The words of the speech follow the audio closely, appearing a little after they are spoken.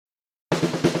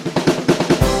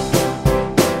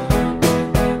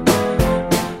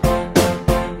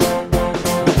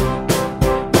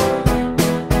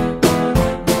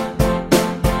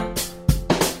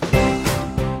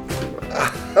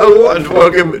Hello and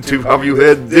welcome to Have You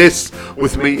Heard This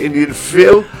with me, Indian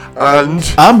Phil, and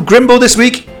I'm Grimbo this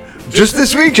week. Just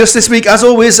this week, as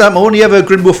always. I'm only ever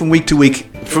Grimbo from week to week.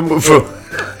 From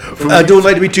I don't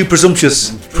like to be too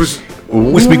presumptuous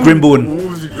with me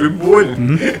Grimboing.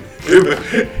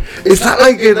 Is that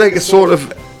like a sort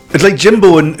of? It's like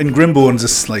Jimbo and Grimbo, and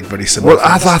just like very similar. Well,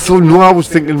 I thought I was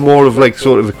thinking more of like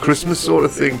sort of a Christmas sort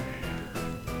of thing.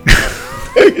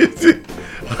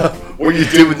 What are you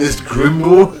doing this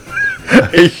Grimbo?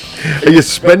 Are you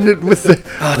spending it with the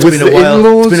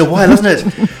in-laws? It's been a while, hasn't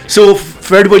it? So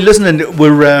for everybody listening,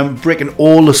 we're breaking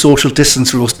all the social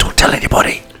distance rules. Don't tell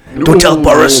anybody. Don't tell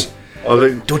Boris.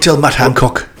 Don't tell Matt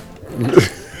Hancock.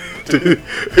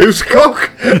 Who's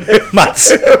cock?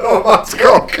 Matt's. Oh, Matt's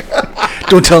cock.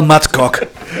 Don't tell Matt's cock.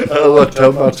 I'll not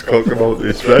tell Matt's cock about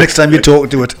this, right? Next time you're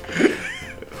talking to it.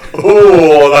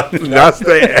 Oh, that's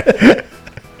nasty.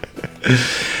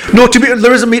 No,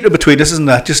 there is a metre between us, isn't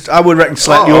there? I would reckon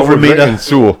slightly over a metre.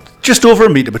 So. Just over a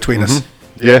metre between us.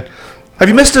 Yeah. Have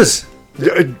you missed us?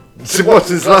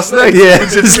 Since last night? Yeah,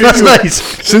 since last night.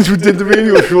 Since we did the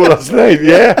radio show last night,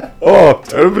 yeah. Oh,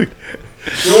 terribly.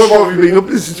 You know what have you been up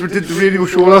to since we did the radio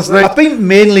show last night? I've been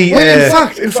mainly... Well,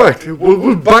 in fact,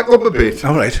 we'll back up a bit.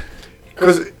 All right.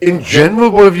 Because in general,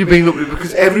 what have you been up to?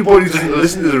 Because everybody doesn't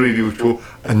listen to the radio show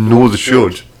and know they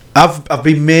should. I've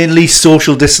been mainly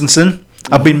social distancing.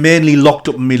 I've been mainly locked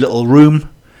up in my little room,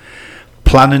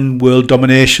 planning world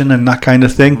domination and that kind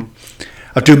of thing.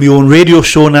 I do my own radio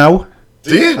show now.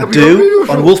 Do you? I do.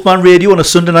 On Wolfman Radio on a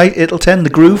Sunday night, 8 till 10, The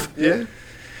Groove. Yeah.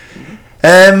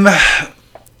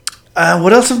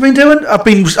 What else have I been doing? I've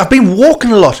been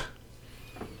walking a lot.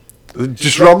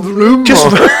 Just round the room? Just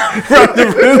round the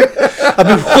room. I've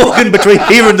been walking between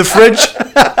here and the fridge.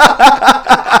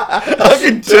 I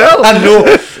can tell. I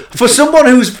know. For someone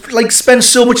who's spends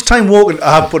so much time walking,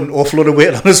 I've put an awful lot of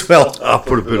weight on as well. I've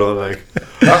put a bit on,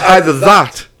 either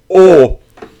that or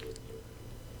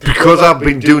because I've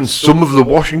been doing some of the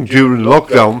washing during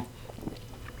lockdown,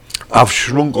 I've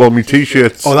shrunk all my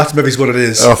t-shirts. Oh, that's maybe what it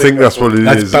is. I think that's what it is.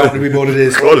 That's bound to be what it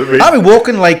is. Gotta be. I've been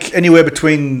walking anywhere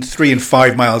between 3 and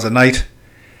 5 miles a night.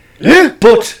 Yeah.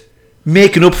 But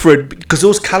making up for it, because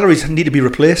those calories need to be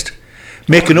replaced.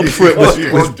 Making up for it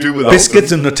with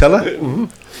biscuits and Nutella.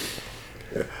 Mm-hmm.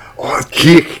 Oh,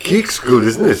 cake's good,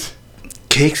 isn't it?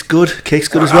 Cake's good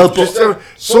as well.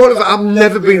 I've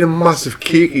never been a massive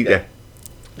cake eater.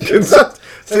 It's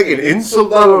like an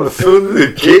insult that on a film,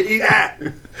 the cake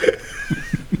eater.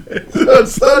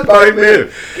 That's not by me.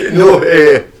 No,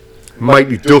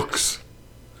 Mighty Ducks.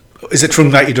 Is it from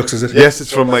Mighty Ducks, is it? Yes,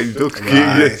 it's from Mighty Ducks. Right.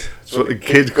 That's what the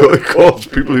kid calls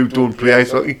people who don't play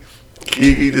ice hockey.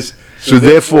 Cake eaters. So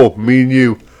therefore, me and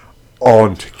you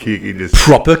aren't cake eaters.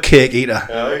 Proper cake eater.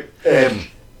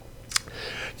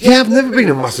 Yeah, I've never been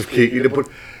a massive cake eater, but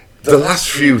the last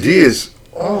few days,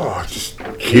 just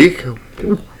cake.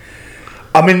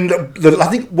 I mean, I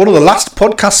think one of the last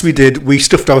podcasts we did, we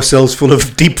stuffed ourselves full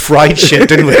of deep fried shit,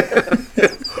 didn't we?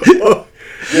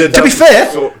 To be fair,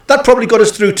 that probably got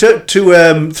us through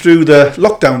through the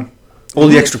lockdown. All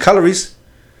the extra calories.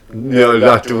 No,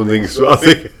 I don't think so. I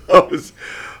think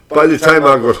by the time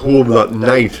I got home that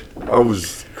night, I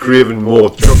was craving more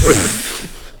chocolate.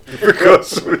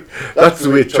 Because that's the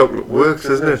way chocolate works,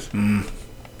 isn't it?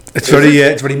 It's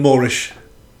very Moorish.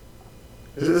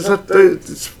 Is that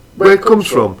it's where it comes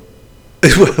from?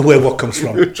 It's where what comes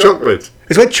from? Chocolate.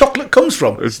 It's where chocolate comes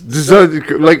from. Is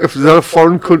that a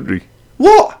foreign country?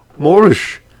 What?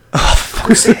 Moorish. Oh, for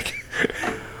fuck's sake.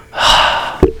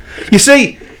 You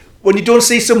see, when you don't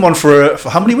see someone for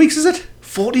how many weeks is it?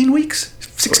 14 weeks?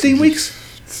 16 weeks?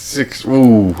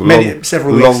 Several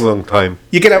weeks. Long time.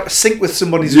 You get out of sync with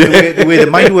somebody's the way the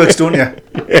mind works, don't you?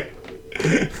 Yeah.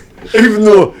 Even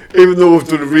though we've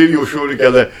done a radio show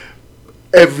together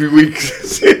every week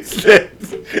since then.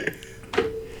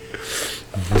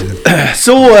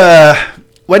 So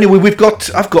anyway,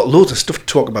 I've got loads of stuff to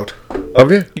talk about.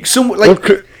 Have you?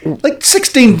 Like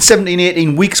 16, 17,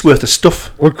 18 weeks worth of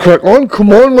stuff. Well, crack on,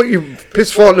 come on, what you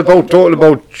piss farting about talking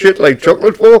about shit like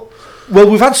chocolate for? Well,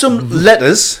 we've had some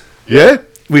letters. Yeah?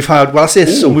 We've had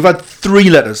 3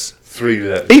 letters. 3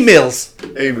 letters. Emails.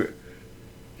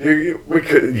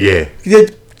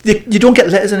 You don't get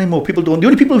letters anymore. People don't. The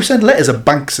only people who send letters are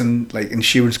banks and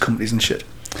insurance companies and shit.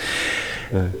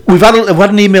 Yeah. We've had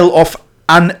an email off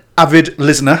an avid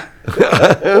listener.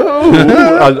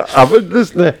 An avid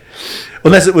listener.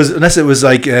 Unless it was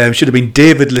should have been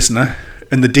David listener,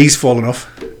 and the D's fallen off.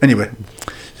 Anyway,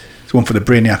 it's one for the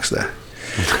brainiacs there.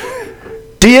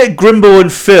 Dear Grimbo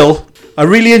and Phil, I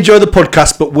really enjoy the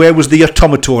podcast, but where was the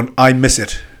automaton? I miss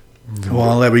it.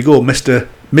 Well, there we go, Mr.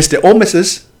 or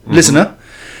Mrs. Listener.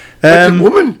 That's a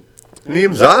woman.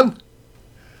 Name's Anne.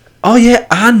 Oh yeah,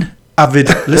 Anne, avid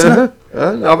listener.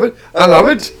 Anne, avid. Anne,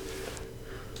 avid.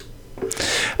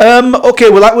 Okay,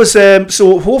 well that was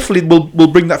so. Hopefully, we'll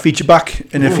bring that feature back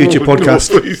in a future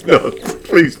podcast. No, please not.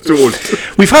 Please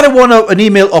don't. We've had an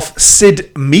email of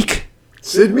Sid Meek.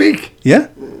 Sid Meek. Yeah.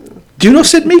 Do you know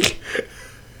Sid Meek?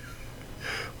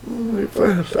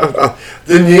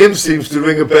 The name seems to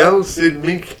ring a bell. Sid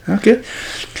Meek. Okay.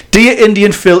 Dear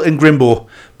Indian Phil and Grimbo,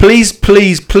 please,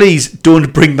 please, please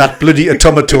don't bring that bloody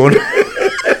automaton.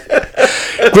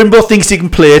 Grimbo thinks he can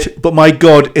play it, but my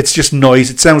God, it's just noise.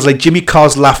 It sounds like Jimmy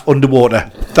Carr's laugh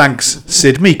underwater. Thanks,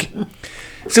 Sid Meek.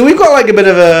 So we've got like a bit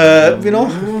of a,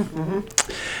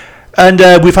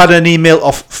 and we've had an email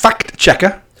of Fact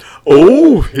Checker.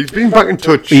 Oh, he's been back in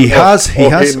touch. He has.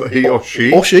 He or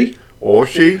she. Or she. Or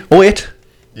she. Or it.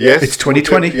 Yes. It's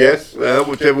 2020. Yes.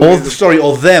 Whatever.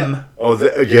 Or them.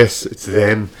 Yes, it's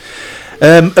them.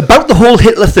 About the whole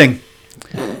Hitler thing.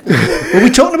 Were we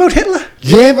talking about Hitler?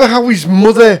 Yeah, but how his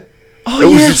mother. Oh, it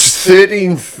yes. was the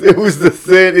 13th. It was the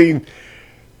 13th.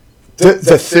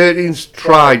 The 13th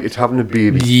try at having a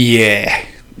baby. Yeah,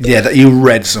 that you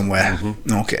read somewhere.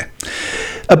 Mm-hmm. Okay.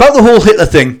 About the whole Hitler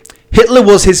thing. Hitler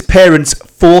was his parents'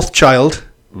 fourth child.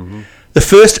 Mm-hmm. The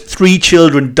first 3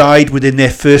 children died within their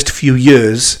first few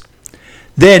years.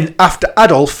 Then, after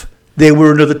Adolf, there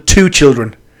were another 2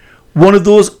 children. One of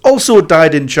those also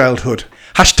died in childhood.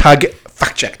 Hashtag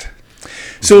fact checked.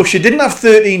 So she didn't have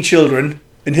 13 children,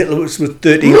 and Hitler was with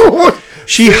 13. No,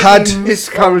 she had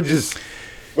miscarriages.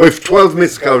 With 12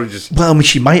 miscarriages. Well, I mean,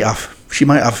 she might have.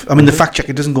 I mean, the fact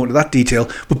checker doesn't go into that detail.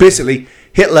 But basically,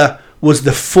 Hitler was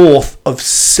the 4th of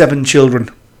 7 children.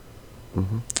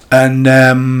 Mm-hmm.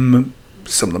 And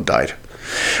some of them died.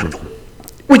 Mm-hmm.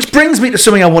 Which brings me to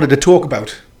something I wanted to talk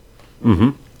about.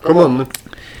 Mm-hmm. Come on, then.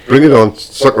 Bring it on,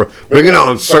 sucker. Bring it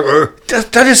on, sucker.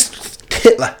 That is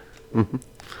Hitler. Mm-hmm.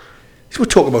 So we'll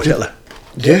talk about Hitler.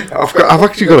 Yeah, I've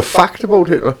actually got a fact about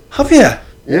Hitler. Have you?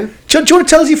 Yeah. Do you want to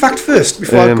tell us your fact first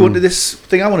before I go into this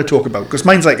thing I want to talk about? Because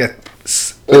mine's like a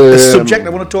subject I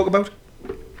want to talk about.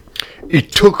 He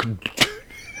took...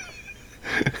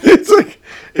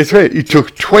 He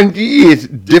took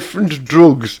 28 different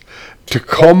drugs to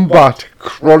combat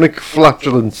chronic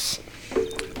flatulence.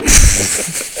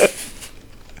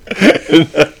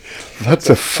 That's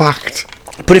a fact.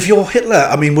 But if you're Hitler,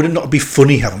 I mean, would it not be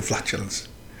funny having flatulence?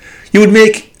 You would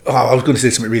make... Oh, I was going to say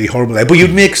something really horrible there, but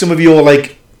you'd make some of your,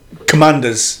 like,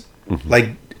 commanders, like,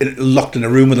 locked in a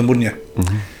room with them, wouldn't you?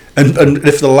 Mm-hmm. And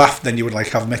if they laughed, then you would, like,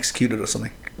 have them executed or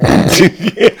something.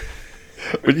 Yeah.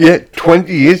 But yeah,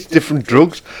 28 different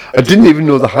drugs. I didn't even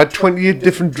know they had 28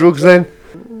 different drugs then.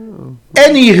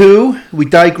 Anywho, we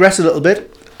digress a little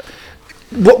bit.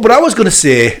 What I was going to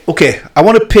say, okay, I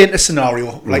want to paint a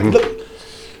scenario. Like, look,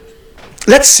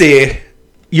 let's say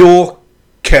you're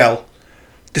Kel,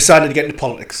 decided to get into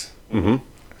politics. Mm-hmm.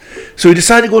 So he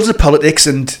decided to go into politics,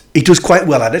 and he does quite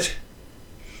well at it.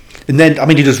 And then, I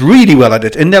mean, he does really well at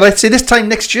it. And then, let's say this time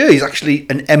next year, he's actually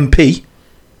an MP.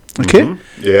 Okay?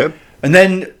 Mm-hmm. Yeah. And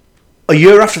then a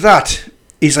year after that,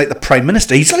 he's like the Prime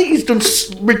Minister. He's done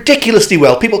ridiculously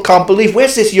well. People can't believe,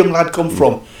 where's this young lad come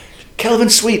from?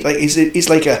 Kelvin Sweet, like he's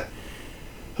like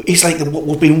what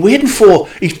we've been waiting for.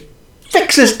 He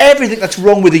fixes everything that's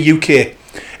wrong with the UK.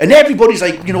 And everybody's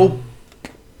like,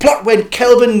 plot when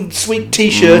Kelvin Sweet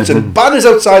t-shirts and banners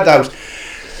outside the house.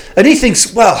 And he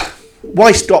thinks, well,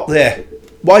 why stop there?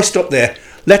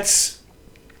 Let's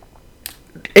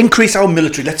increase our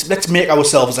military. Let's make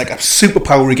ourselves like a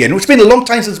superpower again. It's been a long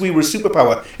time since we were a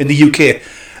superpower in the UK.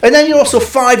 And then also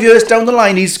 5 years down the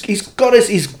line, he's got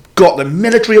the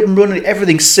military up and running,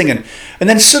 everything's singing. And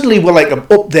then suddenly we're like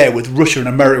up there with Russia and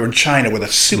America and China with a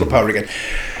superpower again.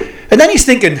 And then he's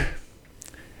thinking,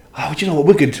 oh, you know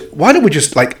what, why don't we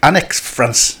just like annex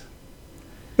France?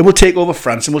 And we'll take over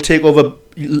France, and we'll take over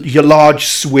your large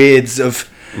swathes of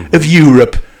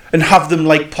Europe, and have them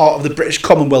like part of the British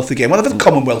Commonwealth again. We'll have the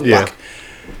Commonwealth back.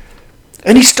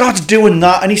 And he starts doing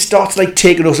that, and he starts like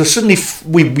taking us. So suddenly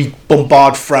we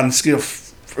bombard France,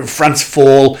 France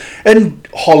fall, and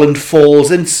Holland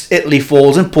falls, and Italy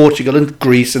falls, and Portugal, and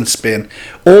Greece, and Spain,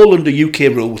 all under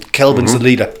UK rule with Kelvin's the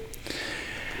leader.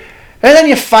 And then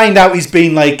you find out he's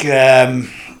been done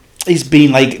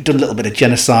a little bit of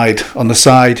genocide on the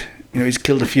side. He's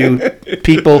killed a few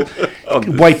people,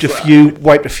 wiped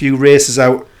a few races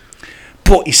out.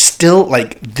 But he's still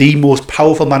like the most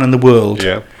powerful man in the world.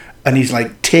 Yeah. And he's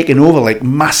like taking over like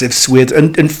massive swathes.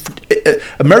 And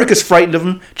America's frightened of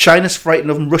him, China's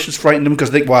frightened of him, Russia's frightened of him because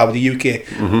they think, wow, with the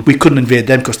UK, we couldn't invade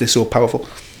them because they're so powerful.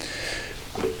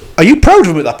 Are you proud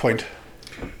of him at that point?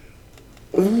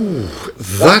 Ooh,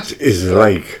 that is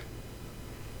like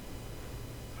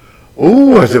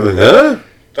Oh, I don't know.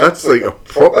 That's like a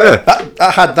proper.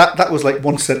 That was like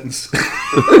one sentence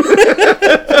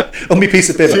on my piece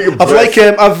of paper. Take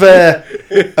a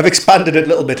I've expanded it a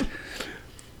little bit.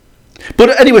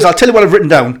 But anyways, I'll tell you what I've written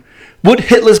down. Would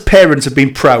Hitler's parents have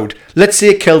been proud? Let's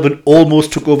say Kelvin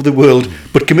almost took over the world,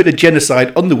 but committed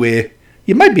genocide on the way.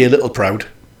 You might be a little proud.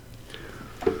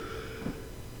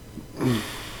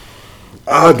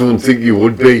 I don't think you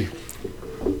would be.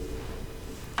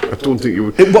 I don't think you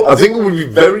would. I think it would be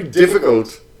very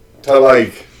difficult to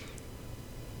like.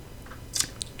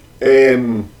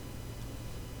 I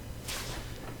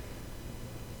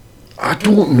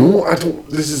don't know.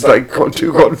 This is like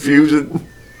too confusing.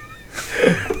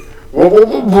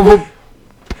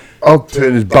 I'll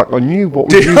turn his back on you. What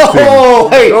would you think? Oh,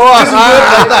 hey! Doesn't work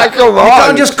like that. Come on. You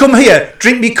can't just come here,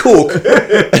 drink me Coke,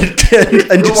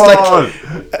 and just like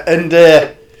and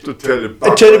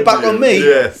turn it back on me.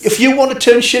 Yes. If you want to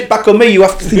turn shit back on me, you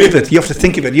have to think of it. You have to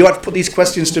think of it. You have to put these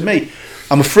questions to me.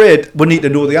 I'm afraid we need to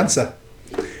know the answer.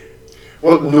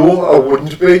 Well, no, I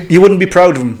wouldn't be. You wouldn't be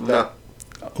proud of him. Nah.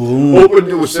 Ooh. Up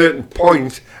until a certain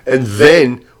point, and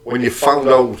then when you found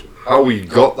out how he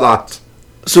got that.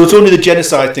 So it's only the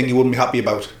genocide thing you wouldn't be happy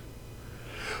about.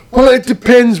 Well, it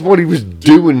depends what he was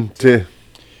doing to.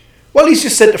 Well, he's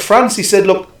just said to France. He said,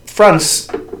 "Look, France,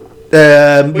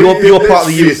 you're part of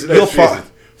the Let's You're face part." it,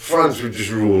 France would just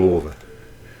roll over.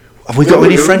 Have we got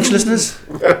any French listeners?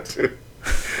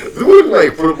 They wouldn't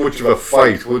like put up much of a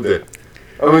fight, would they?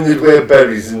 I mean, they'd wear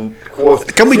berries and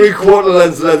three-quarter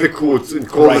length leather coats and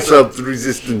call themselves the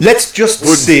resistance. Let's just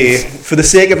say, for the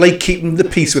sake of like keeping the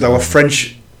peace with our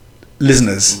French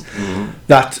listeners,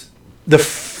 that the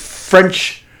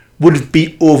French would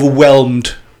be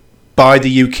overwhelmed by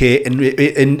the UK, and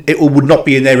it would not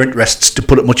be in their interests to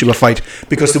put up much of a fight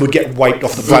because they would get wiped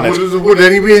off the planet. They would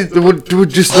anyway. They would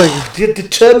just like. They're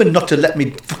determined not to let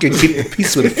me fucking keep the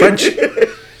peace with the French.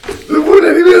 They would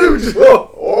anyway. They would just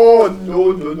oh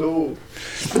no.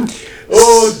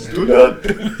 Oh, do not.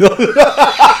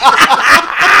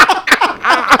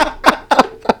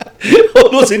 All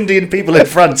those Indian people in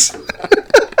France.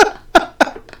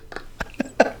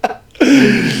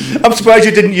 I'm surprised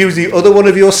you didn't use the other one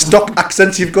of your stock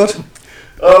accents you've got.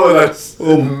 Oh, well, that's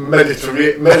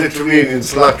Mediterranean /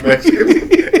 Mexican.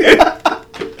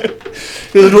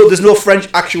 There's no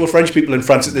actual French people in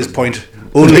France at this point.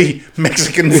 Only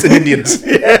Mexicans and Indians.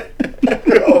 Yeah,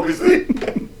 obviously.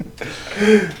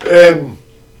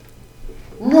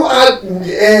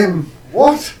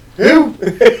 What? Who?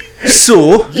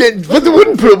 So, Yeah, but they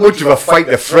wouldn't put up much of a fight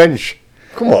to French.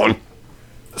 Come on.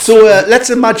 So let's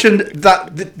imagine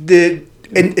that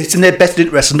it's in their best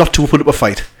interest not to put up a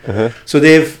fight. So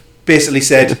they've basically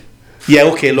said, "Yeah,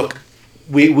 okay, look,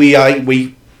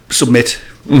 we submit,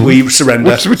 we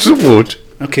surrender." Which some would.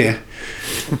 Okay.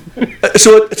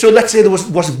 So let's say there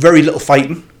was very little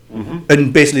fighting,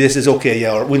 and basically this is okay. Yeah,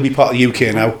 all right, we'll be part of the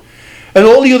UK now, and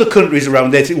all the other countries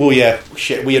around there think, "Well, yeah,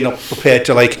 shit, we are not prepared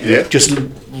to just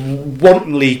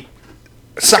wantonly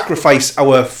sacrifice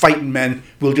our fighting men.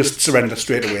 We'll just surrender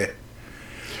straight away."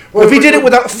 Well, if he did it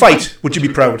without a fight, would you be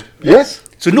proud? Yes.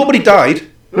 So nobody died.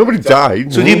 Nobody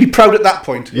died. So you'd be proud at that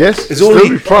point. Yes. It's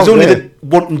only the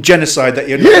wanton genocide that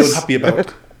you're not unhappy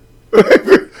about.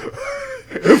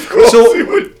 Of course he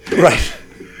would. Right.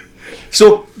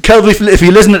 So, Kelvin, if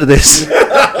you're listening to this,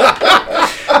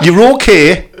 you're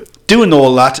okay doing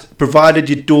all that, provided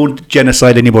you don't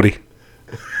genocide anybody.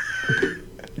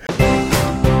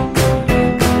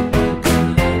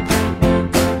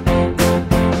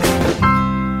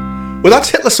 Well, that's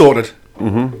Hitler sorted.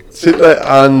 Hitler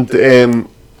and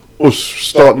us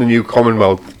starting a new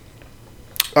Commonwealth.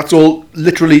 That's all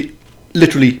literally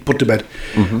put to bed.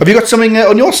 Have you got something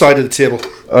on your side of the table?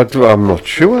 I'm not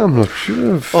sure.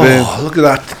 If, Look at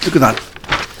that.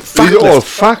 these are all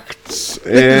facts.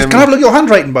 Can I have a look at your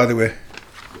handwriting, by the way?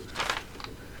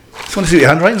 Just want to see what your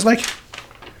handwriting's like.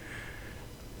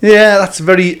 Yeah, it's a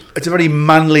very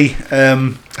manly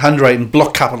handwriting,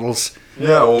 block capitals.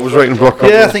 Yeah, I was writing block.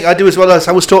 Yeah, I think I do as well. As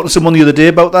I was talking to someone the other day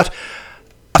about that.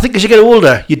 I think as you get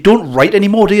older, you don't write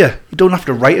anymore, do you? You don't have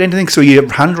to write anything, so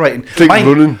you're handwriting. It's like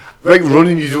running. Like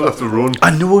running, you don't have to run.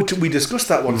 I know, we discussed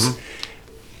that once.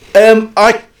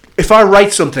 If I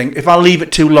write something, if I leave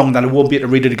it too long, then I won't be able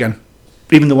to read it again,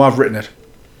 even though I've written it.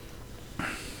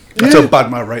 That's how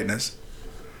bad my writing is.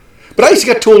 But I used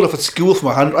to get told off at school for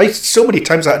my handwriting. So many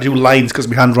times I had to do lines because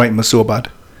my handwriting was so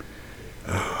bad.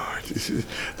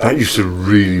 That used to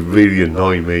really, really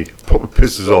annoy me. Probably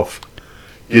pisses off.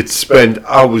 You'd spend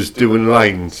hours doing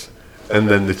lines, and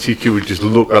then the teacher would just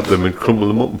look at them and crumble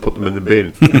them up and put them in the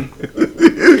bin.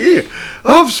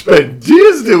 I've spent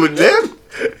years doing them,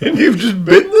 and you've just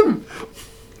binned them.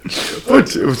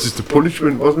 But it was just a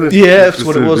punishment, wasn't it? Yeah, It that's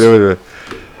what it just was.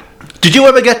 Did you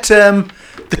ever get the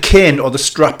cane or the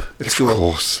strap at Of school?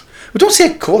 course. Well, don't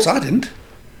say of course. I didn't.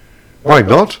 Why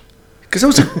not?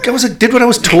 Because I did what I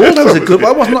was told. I was a good.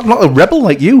 I wasn't not a rebel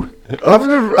like you.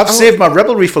 I've saved my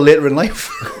rebelry for later in life.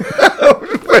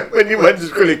 When you went to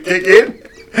school to kick in.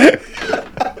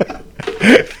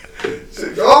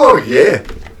 Oh yeah.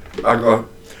 I got.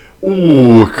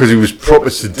 Ooh, because he was proper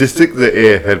sadistic.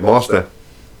 The headmaster.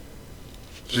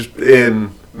 Just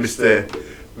Mr.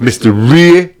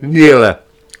 Ray Naylor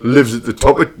lives at the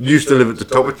top. Used to live at the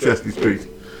top of Chesney Street.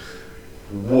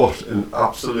 What an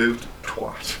absolute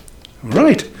twat.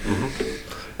 Right.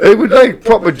 It would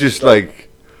proper just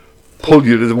pull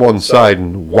you to the one side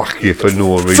and whack you for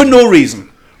no reason. For no reason.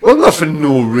 Well, not for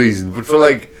no reason, but for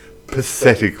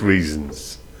pathetic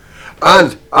reasons.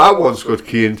 And I once got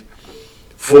caned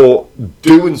for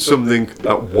doing something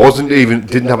that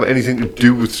didn't have anything to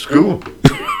do with school.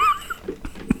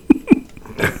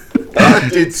 I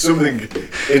did something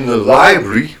in the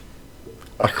library.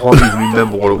 I can't even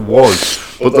remember what it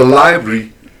was, but the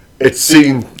library,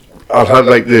 I'd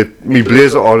had me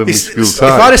blazer on in my school If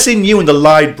tie. I'd have seen you in the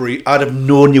library, I'd have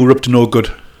known you were up to no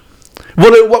good.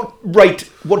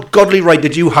 What godly right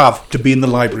did you have to be in the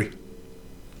library?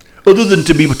 Other than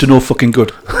to be up to no fucking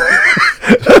good.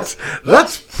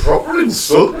 That's proper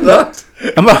insult, that.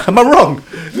 Am I wrong?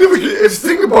 No, but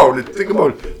think about it.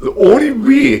 The only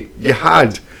way you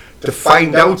had to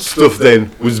find out stuff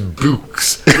then was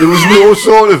books. There was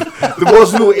there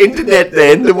was no internet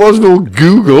then. There was no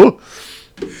Google.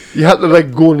 You had to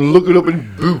go and look it up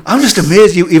in books. I'm just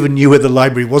amazed you even knew where the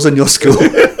library was in your school.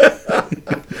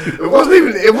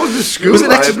 It wasn't a school Was it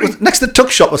library. next to the tuck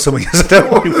shop or something? Is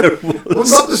that where it was? Well,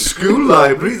 not the school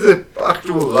library, the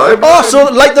actual library. Oh, so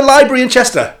like the library in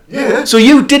Chester? Yeah. So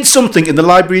you did something in the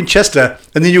library in Chester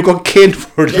and then you got caned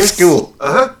for it at school?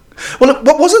 Uh-huh. Well,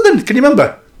 what was it then? Can you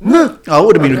remember? No. Oh, that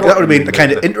would have been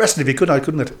kind of interesting if you could,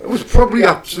 couldn't it? It was probably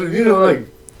absolutely,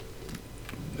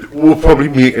 we were probably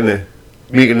making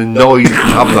a noise,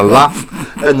 having a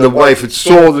laugh, and the wife had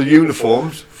saw the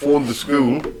uniforms, phoned the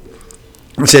school.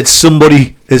 And said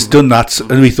somebody has done that,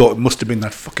 and we thought it must have been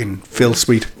that fucking Phil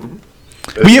Sweet.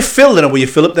 Were you Phil then, or were you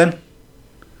Philip then?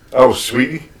 I was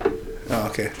Sweetie. Oh,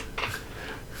 okay.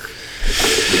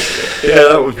 Yeah,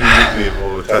 that was my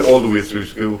nickname all the way through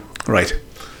school. Right.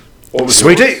 What was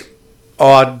Sweetie? yours?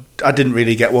 Oh, I didn't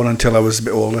really get one until I was a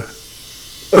bit older.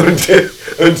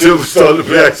 Until we started to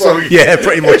play a song. Yeah,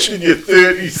 pretty much. In your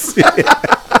 30s.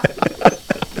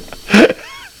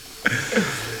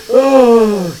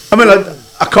 I mean,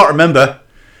 I can't remember.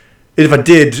 If I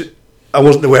did, I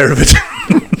wasn't aware of it.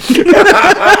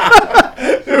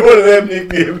 One of them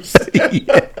nicknames.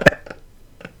 Yeah.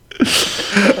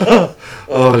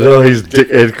 Oh no, he's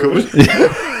dickhead coming.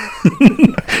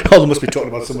 Oh, they must be talking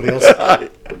about somebody else.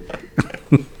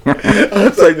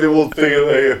 That's the whole thing of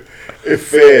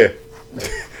if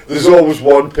there's always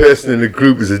one person in a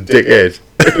group who's a dickhead.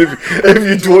 If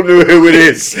you don't know who it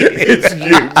is, it's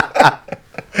you.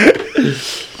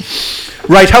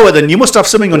 Right, Howard, then you must have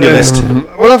something on your list.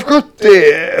 Well, I've got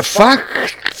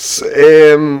facts.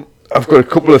 I've got a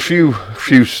couple of few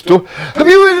stuff. Have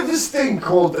you heard of this thing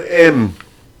called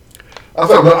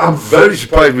I'm very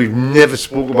surprised we've never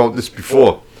spoke about this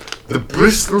before. The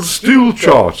Bristol Stool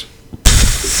Chart.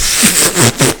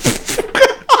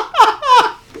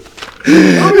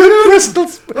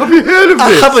 Have you heard of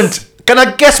I this? haven't. Can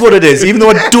I guess what it is, even though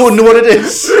I don't know what it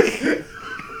is?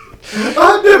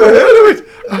 I've never heard of it.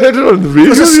 I heard it on the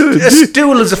radio. A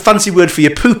stool is a fancy word for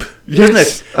your poop, isn't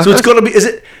Yes. it? So it's got to be.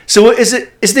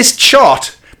 Is this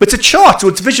chart? But it's a chart, so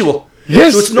it's visual.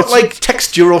 Yes, So it's not it's- like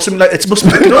texture or something like. It must be.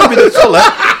 It's not going to be the colour.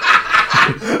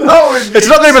 It's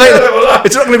not going to be like.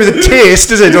 It's not going to be the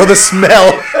taste, is it, or the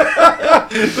smell?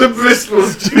 The Bristol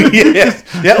Stool. Yeah.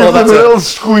 Oh, that's a a little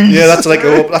squeeze. Yeah, that's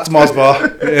that's Mars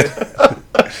bar. Yeah.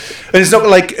 And it's not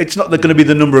going to be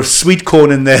the number of sweet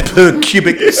corn in there per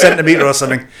cubic centimetre or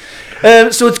something.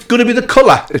 So it's going to be the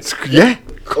colour. It's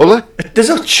colour. There's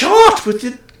a chart with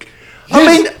it. I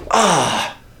mean,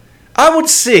 I would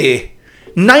say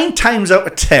 9 times out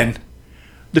of 10,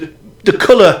 the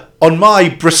colour on my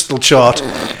Bristol chart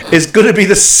is going to be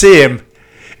the same.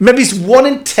 Maybe it's 1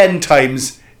 in 10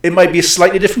 times it might be a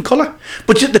slightly different colour,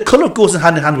 but the colour goes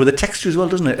hand in hand with the texture as well,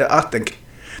 doesn't it? I think.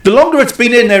 The longer it's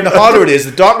been in there, and the harder it is,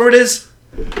 the darker it is.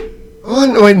 Oh,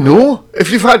 no, I know.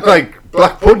 If you've had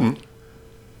black pudding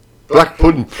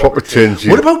proper turns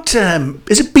you. What about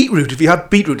is it beetroot? If you had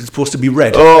beetroot, it's supposed to be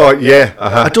red. Oh yeah.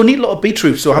 I don't eat a lot of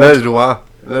beetroot, so I Neither haven't. do I.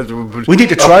 We need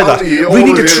to try that. Apparently, We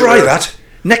need to all try the- that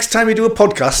next time we do a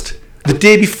podcast. The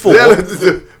day before. Yeah,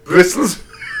 the Bristols.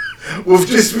 We've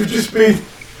just been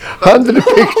handed a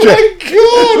picture.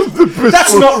 Oh my God!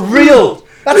 That's not real.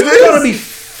 That's got to be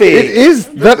fake. It is.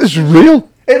 That is real.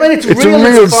 I mean, it's It's real.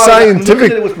 a real as far as I can look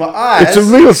scientific. at it with my eyes. It's a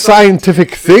real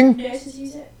scientific thing. Nurses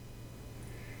use it.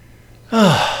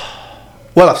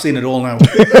 Well, I've seen it all now.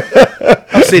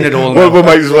 I've seen it all now. Well, we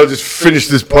might as well just finish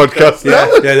this podcast now.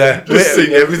 Yeah. Just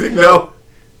seeing everything now.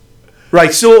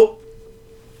 Right, so,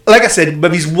 like I said,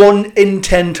 maybe 1 in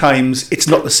 10 times it's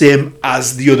not the same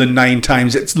as the other 9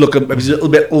 times. It's maybe a little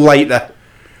bit lighter.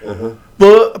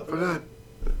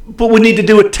 But we need to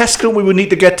do a test, don't we? We need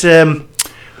to get...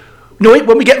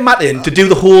 when we get Matt in to do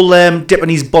the whole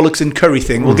Japanese bollocks and curry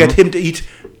thing, we'll get him to eat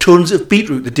tons of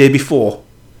beetroot the day before.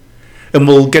 And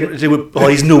we'll get him to do a... Oh,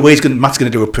 there's no way Matt's going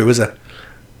to do a poo, is there?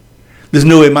 There's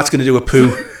no way Matt's going to do a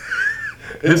poo.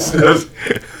 It's not...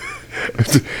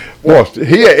 What?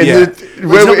 Here in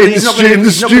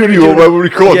the studio where we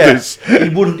record this. He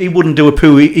wouldn't do a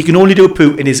poo. He can only do a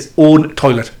poo in his own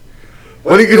toilet.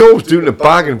 Well, he could always do it in a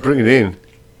bag and bring it in.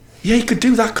 Yeah, he could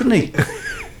do that, couldn't he?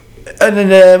 And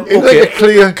then,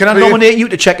 okay, can I nominate you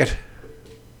to check it?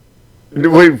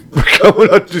 Wait, can we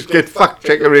not just get fact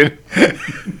checker in?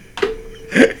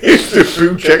 He's the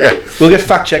food checker. We'll get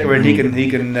fact checker in. He can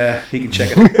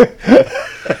check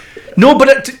it. No,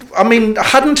 but I mean, I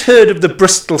hadn't heard of the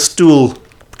Bristol stool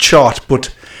chart,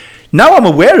 but now I'm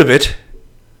aware of it.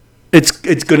 It's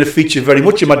going to feature very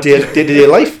much in my day-to-day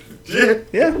life.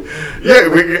 Yeah.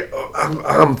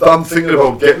 I'm thinking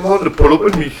about getting one to put up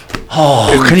in me.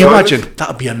 Oh, can you imagine?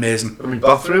 That'd be amazing. In my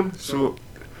bathroom, so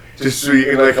just so you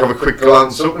can like have a quick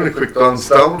glance up and a quick glance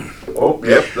down. Oh,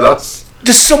 yep, that's.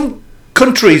 There's some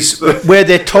countries where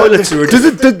their toilets are.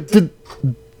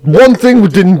 One thing we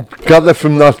didn't gather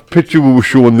from that picture we were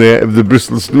showing there of the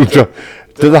Bristol stool chart.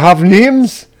 Do they have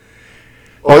names?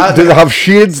 Or do they have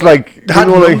shades like? They had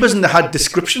numbers and they had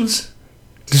descriptions.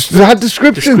 They had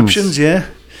descriptions. Descriptions, yeah.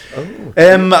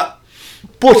 Oh.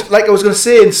 But like I was going to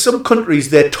say, in some countries,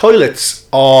 their toilets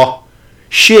are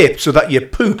shaped so that your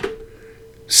poop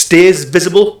stays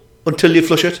visible until you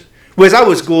flush it. Whereas I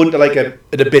was going to like an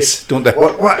abyss, don't they?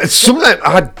 It's something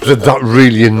that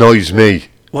really annoys me.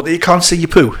 What, that you can't see your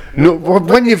poo? No,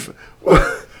 when you've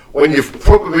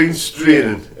probably been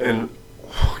straining and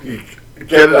you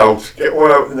get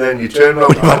one out, and then you turn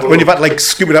around. When you've had like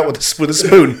scoop it out with a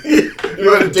spoon.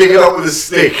 You had to dig it out with a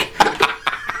stick.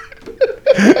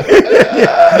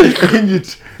 And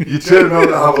you turn around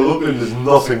to have a look and there's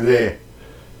nothing there.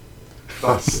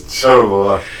 That's terrible,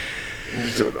 that.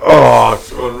 Oh,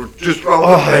 it's just wrong.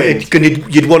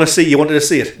 You wanted to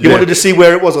see it. You wanted to see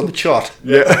where it was on the chart.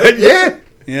 Yeah.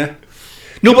 Yeah.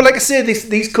 No, but like I say,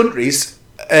 these countries,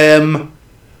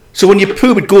 so when you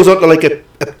poop, it goes onto like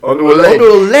onto a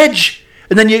ledge,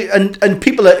 and then and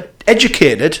people are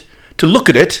educated to look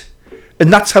at it,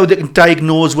 and that's how they can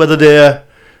diagnose whether they've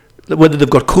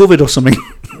got COVID or something.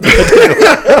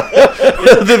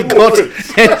 They've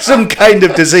got some kind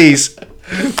of disease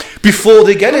before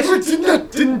they get it.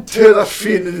 Didn't that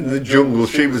fainted in the jungle?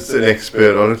 She was an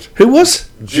expert on it. Who was?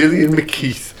 Gillian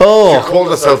McKeith. Oh. She called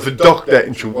herself a doctor,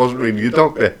 and she wasn't really a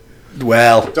doctor.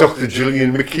 Well, Dr.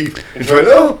 Gillian McKeith. And she went,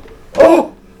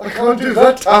 oh, I can't do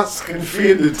that task, and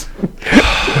fainted.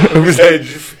 It was edge.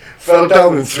 Fell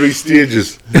down in 3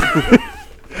 stages.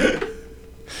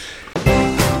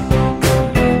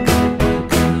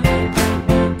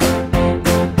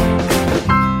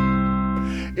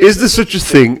 Is there such a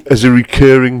thing as a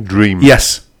recurring dream?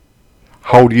 yes,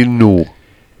 How do you know?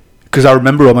 because I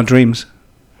remember all my dreams.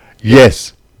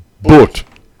 Yes, but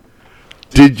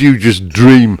did you just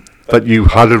dream that you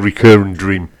had a recurring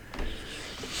dream?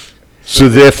 So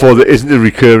therefore there isn't a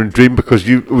recurring dream because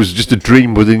it was just a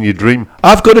dream within your dream.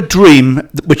 I've got a dream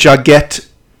which I get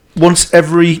once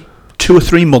every 2 or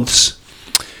 3 months.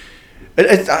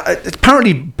 It's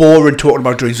apparently boring talking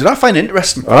about dreams, but I find it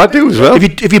interesting. I do as well.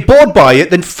 If you're bored by it,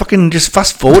 then fucking just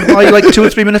fast forward by like 2 or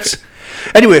 3 minutes.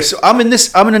 Anyway, so I'm in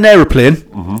an aeroplane,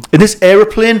 and this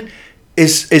aeroplane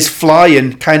is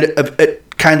flying kind of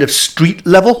at street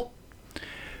level.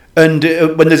 And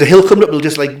when there's a hill coming up, it'll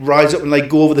just like rise up and like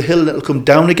go over the hill, and it'll come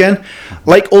down again,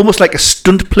 like almost like a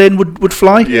stunt plane would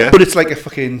fly. Yeah. But it's like a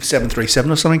fucking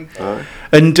 737 or something.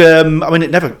 And I mean,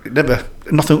 it never,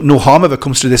 nothing, no harm ever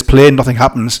comes to this plane. Nothing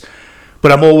happens.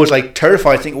 But I'm always like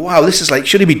terrified, thinking, "Wow, this is like,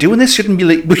 should he be doing this? Shouldn't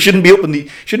it be up in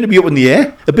the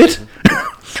air a bit?"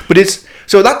 But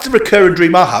so that's a recurring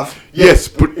dream I have. Yes,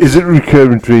 but is it a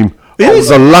recurring dream? It or is.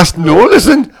 the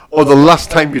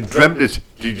last time you dreamt it,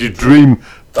 did you dream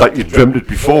that you dreamt it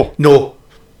before? No,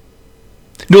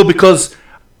 because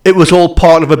it was all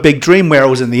part of a big dream where I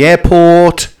was in the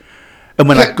airport, And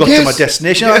when I got to my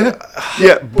destination, but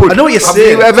I know what you're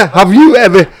saying. Have you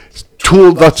ever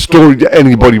told that story to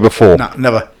anybody before? Nah,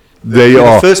 never. There you You're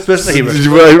are. the first person to hear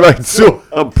it. Right. So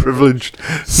I'm privileged.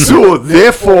 So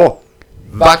therefore,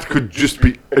 that could just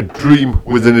be a dream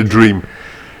within a dream.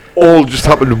 All just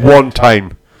happened one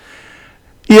time.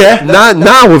 Yeah.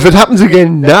 Now, if it happens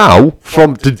again now,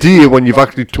 from today when you've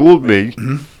actually told me,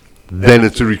 then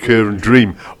it's a recurring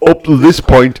dream. Up to this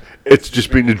point, it's just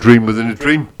been a dream within a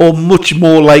dream. Or much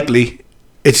more likely,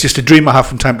 it's just a dream I have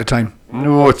from time to time.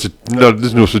 No,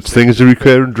 there's no such thing as a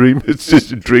recurring dream. It's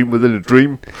just a dream within a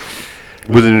dream.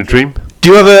 Within a dream.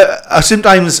 Do you ever... I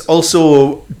sometimes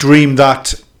also dream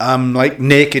that I'm like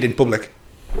naked in public.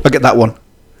 I get that one.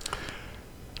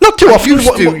 Not too often.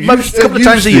 A couple of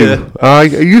times a year. I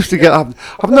used to get... I've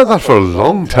not that for a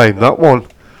long time, that one.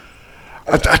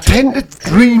 I tend to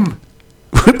dream...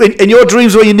 In your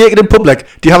dreams where you're naked in public,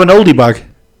 do you have an oldie bag?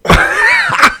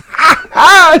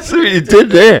 I see what you did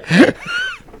there.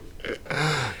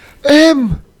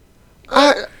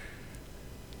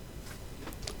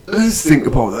 Let's think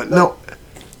about that now.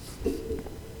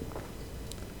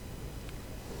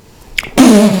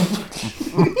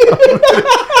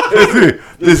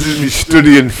 This is me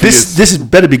studying fears. This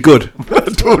better be good. I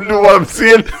don't know what I'm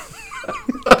saying.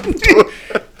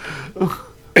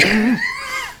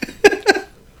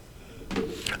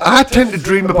 I tend to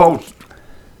dream about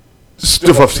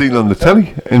stuff I've seen on the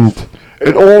telly, and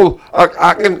it all.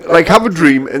 I can like have a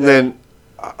dream, and then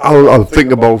I'll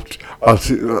think about. I'll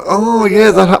see. Oh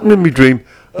yeah, that happened in my dream.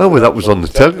 Oh well, that was on the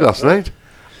telly last night.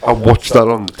 I watched that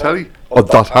on the telly. Or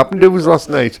that happened. It was last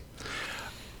night.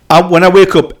 When I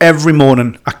wake up every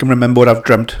morning, I can remember what I've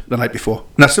dreamt the night before.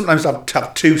 Now sometimes I'll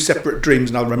have two separate dreams,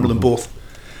 and I'll remember them both.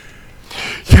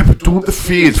 Yeah, but don't they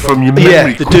fade from your memory? Yeah,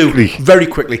 they quickly? do very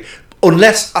quickly,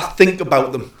 unless I think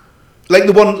about them. Like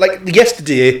the one, like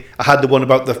yesterday, I had the one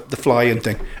about the flying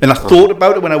thing, and I thought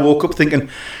about it when I woke up, thinking,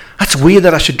 "That's weird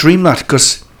that I should dream that,"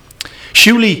 because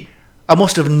surely I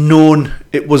must have known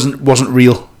it wasn't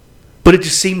real, but it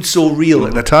just seemed so real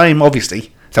at the time.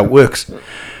 Obviously, that's how it works.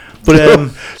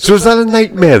 But so is that a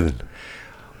nightmare then?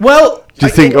 Well, do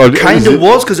you think it kind of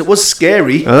was, because it was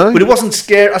scary, Huh? but it wasn't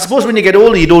scary. I suppose when you get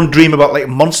older, you don't dream about like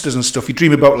monsters and stuff. You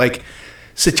dream about like,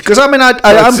 because I mean, I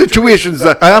am situations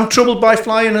that I am troubled by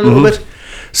flying a little bit,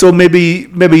 so maybe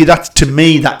that's, to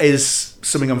me, that is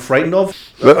something I'm frightened of.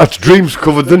 That's dreams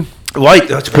covered then. Right,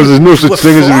 Because there's no such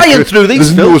thing as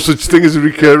no such thing as a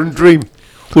recurring dream.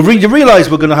 Well, you realise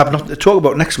we're going to have nothing to talk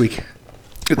about next week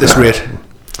at this rate.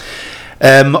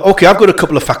 Okay, I've got a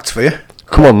couple of facts for you.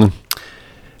 Come on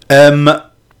then.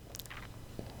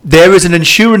 There is an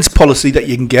insurance policy that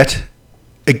you can get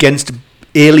against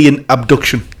alien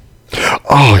abduction.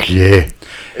 Oh yeah,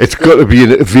 it's got to be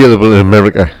available in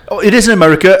America. Oh, it is in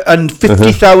America, and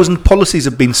 50,000 policies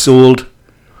have been sold,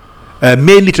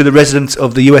 mainly to the residents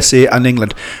of the USA and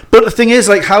England. But the thing is,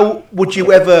 like, how would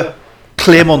you ever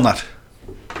claim on that?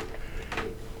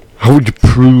 How would you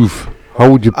prove? I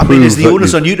mean, is the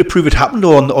onus on you to prove it happened,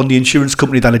 or on the insurance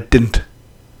company that it didn't?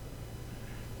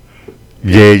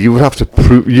 Yeah, you would have to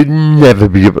prove. You'd never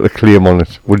be able to claim on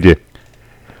it, would you?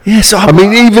 Yeah, so I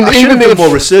should have done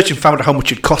more research and found out how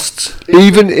much it costs.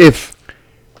 Even if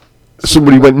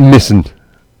somebody went missing,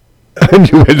 and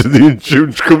you went to the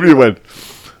insurance company and went,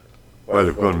 "Well,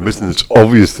 they've gone missing. It's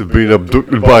obvious they've been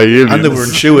abducted by aliens, and they were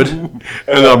insured, and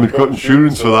I've got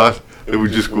insurance for that." They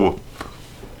would just go,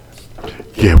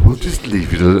 "Yeah, we'll just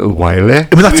leave it a little while there."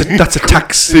 I mean, that's a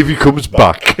tax. See if he comes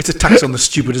back. It's a tax on the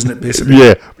stupid, isn't it? Basically.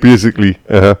 Yeah, basically.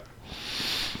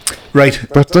 Right.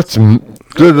 But that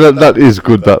is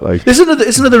good. That like. This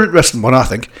is another interesting one, I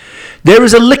think. There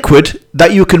is a liquid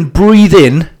that you can breathe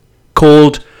in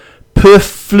called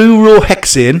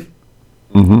perfluorohexane,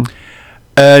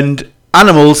 and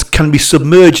animals can be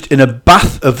submerged in a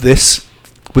bath of this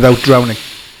without drowning.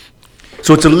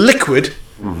 So it's a liquid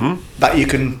that you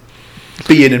can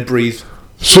be in and breathe.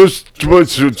 So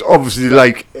it's obviously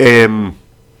like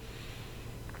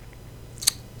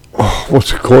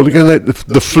what's it called again? Like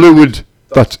the fluid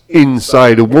that's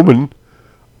inside a woman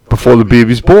before the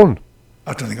baby's born.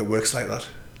 I don't think it works like that.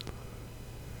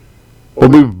 Or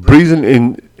maybe breathing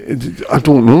in. I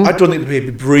don't know. I don't think the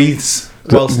baby breathes.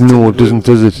 No, it doesn't,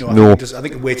 does it? No. I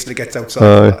think it waits till it gets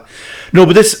outside. No,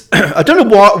 but this, I don't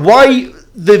know why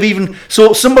they've even.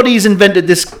 So somebody's invented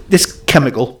this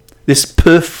chemical, this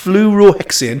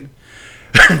perfluorohexane,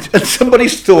 and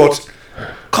somebody's thought,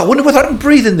 God, I wonder whether I can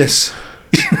breathe in this.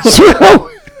 I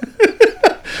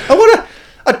wonder.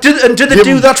 And do they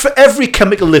do that for every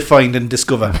chemical they find and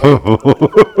discover?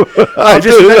 I've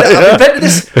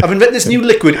invented this new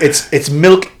liquid. It's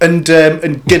milk and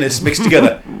Guinness mixed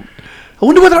together. I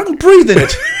wonder whether I can breathe in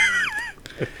it.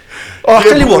 Oh, I'll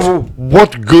tell you what.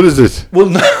 What good is it? Well,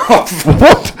 no.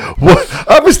 What?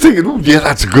 I was thinking, oh yeah,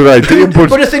 that's a good idea. But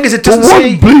the thing is, it doesn't what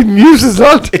say. bleeding use is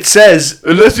that? It says.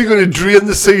 Unless you're going to drain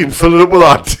the sea and fill it up with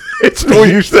that, it's no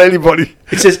use to anybody.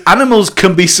 It says animals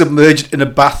can be submerged in a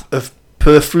bath of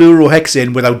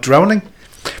perfluorohexane without drowning.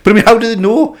 But I mean, how do they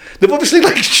know? They've obviously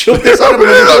like shoved this animal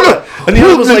in the water, and the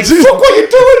animal's like, "Fuck, what are you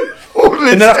doing?"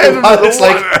 And then after a while,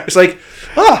 it's like,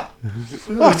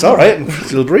 it's all right, and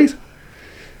still breathe.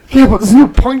 Yeah, but there's no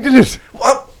point in it.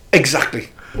 Well, exactly.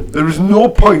 There is no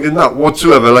point in that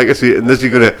whatsoever. Like I say, unless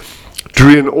you're going to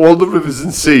drain all the rivers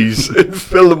and seas and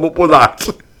fill them up with that,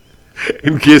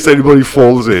 in case anybody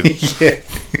falls in. Yeah.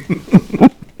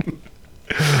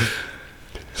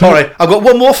 All right, I've got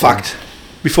one more fact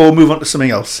before we move on to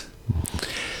something else.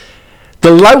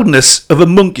 The loudness of a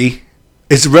monkey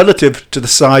is relative to the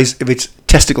size of its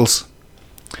testicles.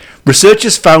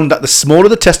 Researchers found that the smaller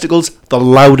the testicles, the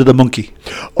louder the monkey.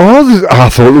 Oh, I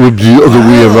thought it would be the other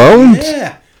way around.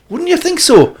 Yeah, wouldn't you think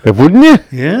so? Wouldn't you?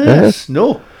 Yes.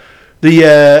 No.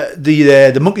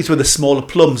 The monkeys with the smaller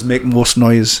plums make most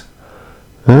noise.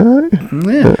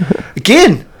 Yeah.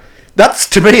 Again, that's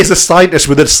to me as a scientist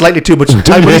with slightly too much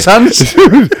time on his hands.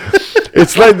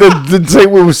 It's like the thing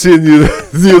we were saying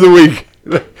the other week.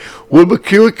 Will we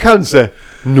cure cancer?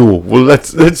 No. Well,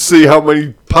 let's see how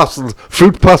many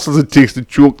fruit pastels it takes to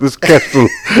choke this kestrel.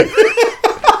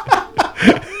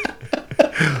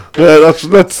 Yeah,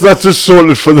 that's just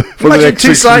sorted for the next 6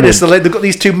 two scientists. months. They've got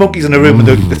these two monkeys in a room and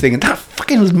the thing, and that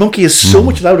fucking monkey is so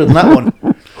much louder than that one.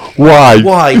 Why?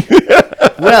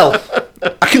 Well,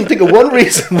 I can think of one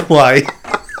reason why.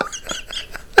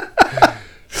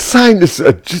 Scientists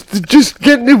are just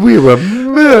getting away with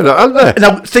murder, aren't they?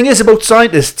 Now, the thing is about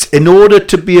scientists, in order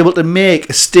to be able to make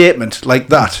a statement like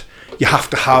that, you have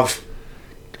to have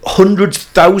hundreds,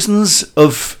 thousands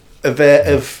of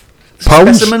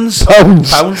specimens.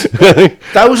 Pounds.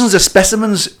 Thousands of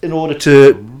specimens in order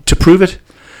to prove it.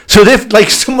 So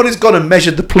somebody's gone and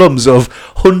measured the plums of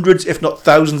hundreds, if not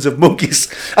thousands, of monkeys.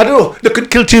 I don't know. They could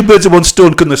kill two birds with one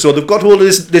stone, couldn't they? So they've got hold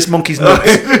of this monkey's nuts.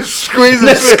 Squeeze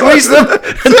them.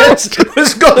 And then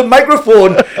it's got a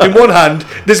microphone in one hand,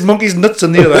 this monkey's nuts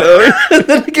in the other. And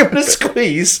then they give it a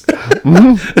squeeze.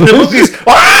 And the monkey's...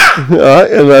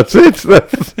 And that's it.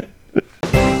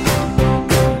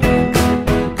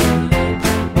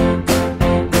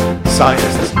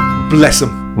 Scientists. Bless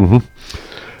them.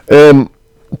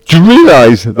 Do you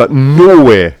realise that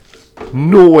nowhere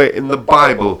in the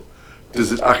Bible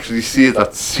does it actually say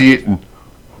that Satan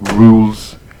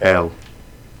rules hell?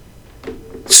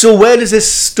 So where does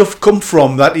this stuff come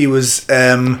from that he was...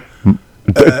 Don't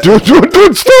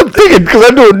start thinking, because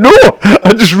I don't know.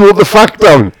 I just wrote the fact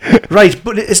down. Right,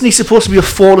 but isn't he supposed to be a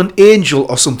fallen angel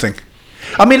or something?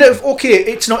 I mean, okay,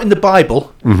 it's not in the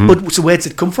Bible, but so where does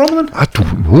it come from then? I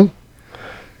don't know.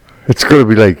 It's got to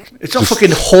be like... It's not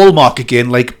fucking Hallmark again,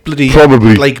 like bloody...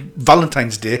 Probably. Like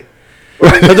Valentine's Day.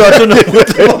 Although I don't know what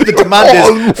the demand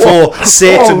is for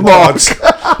Satan cards.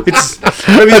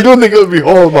 I don't think it'll be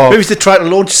Hallmark. Maybe they tried to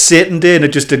launch Satan Day and it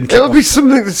just didn't. It'll be some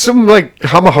like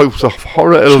Hammer House of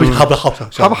Horror. Hammer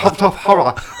House of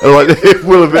Horror. Like,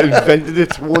 will have invented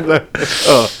it, won't they?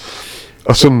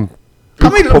 Or some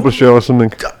publisher or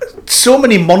something. So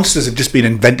many monsters have just been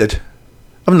invented.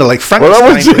 I mean, they're like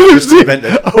Frankenstein was just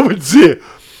invented. I would say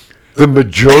the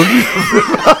majority.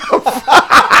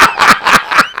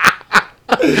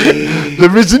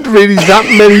 There isn't really that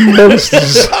many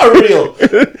monsters. Are real.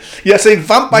 You're saying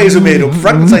vampires are made up,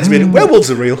 Frankenstein's made up, werewolves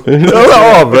are real.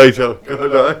 Oh, right. Oh,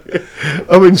 God,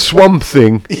 I mean, Swamp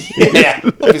Thing. Yeah,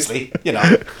 obviously, you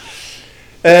know.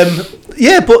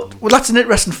 Yeah, but that's an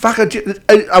interesting fact.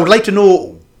 I would like to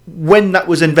know when that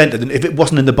was invented and if it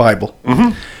wasn't in the Bible.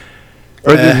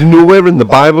 Nowhere in the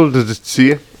Bible does it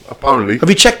say, apparently. Have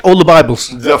you checked all the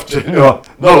Bibles? No,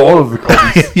 not all of the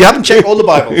copies. You haven't checked all the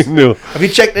Bibles? No. Have you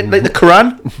checked like the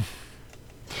Quran?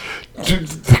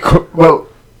 Well,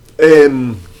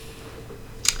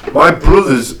 my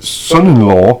brother's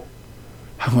son-in-law...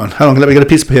 Hang on, let me get a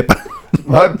piece of paper.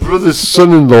 My brother's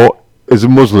son-in-law is a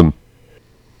Muslim.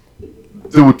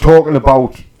 They were talking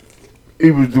about...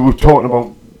 They were talking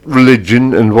about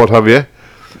religion and what have you.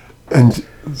 And...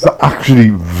 they're actually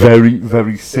very,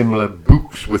 very similar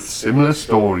books with similar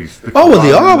stories. Oh, well,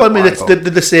 they are. I mean, they're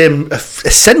the same,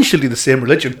 essentially the same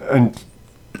religion. And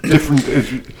different...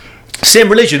 Same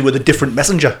religion with a different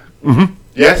messenger. Mm-hmm.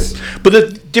 Yes. But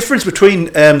the difference between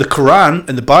the Quran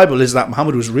and the Bible is that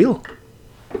Muhammad was real.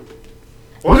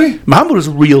 Was he? Muhammad was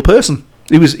a real person.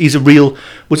 He's a real...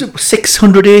 Was it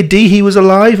 600 AD he was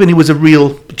alive and he was a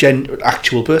real,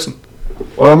 actual person?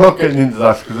 Well, I'm not getting into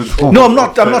that because No, I'm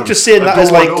not. I'm not just saying that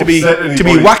as like to be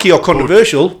wacky or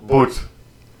controversial. But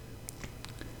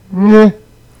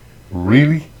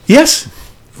really, Yes,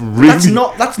 really,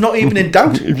 that's not even in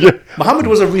doubt. yeah, Muhammad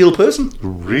was a real person.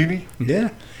 really. Yeah,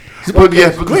 he's But yeah,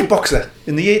 a great boxer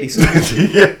in the 80s.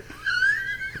 yeah.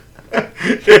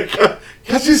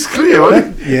 That's just clear,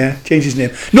 wasn't it? Yeah, changed his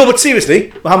name. No, but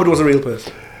seriously, Muhammad was a real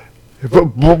person.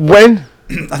 But when?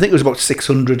 I think it was about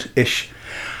 600-ish.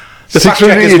 The fact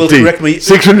 600 checkers will AD. correct me.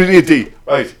 600 AD.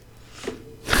 Right.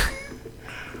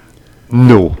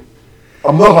 No.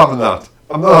 I'm not having that.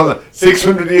 I'm not having that.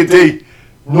 600 AD.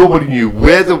 Nobody knew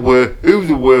where they were, who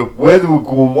they were, where they were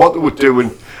going, what they were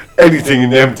doing, anything in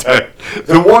them time.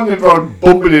 They wandered around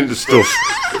bumping into stuff.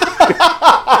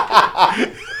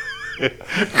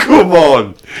 Come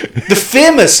on. They're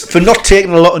famous for not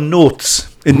taking a lot of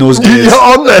notes in those days. Yeah,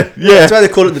 aren't they? Yeah. That's why they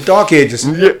call it the Dark Ages.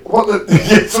 Yeah, what the,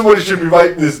 yeah, somebody should be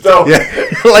writing this down. Yeah,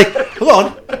 like, hold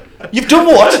on, you've done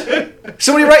what?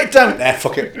 Somebody write it down. Nah,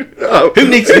 fuck it. Who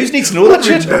needs to know that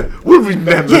shit? We'll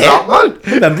remember that, man.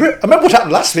 Remember it? I remember what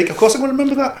happened last week. Of course I'm going to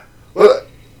remember that. Well,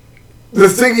 the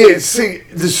thing is, see,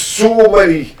 there's so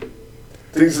many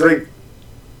things like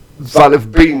that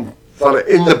are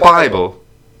in the Bible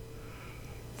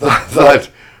that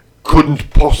couldn't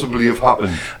possibly have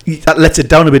happened. That lets it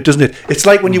down a bit, doesn't it? It's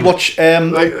like when you watch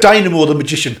Dynamo the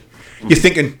Magician. You're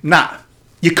thinking, nah,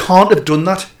 you can't have done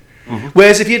that.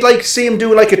 Whereas if you'd like see him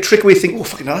do like a trick where you think, oh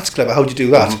fucking hell, that's clever, how'd you do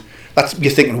that? That's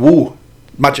you're thinking, whoa,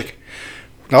 magic.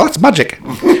 No, that's magic.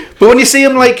 But when you see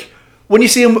him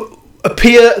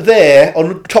appear there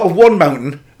on top of one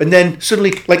mountain and then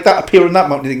suddenly like that appear on that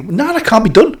mountain, you think, nah, that can't be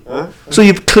done. So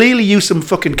you've clearly used some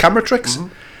fucking camera tricks.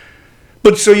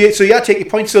 But so I take your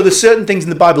point. So there's certain things in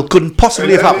the Bible couldn't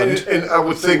possibly have happened. And I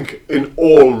would think in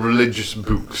all religious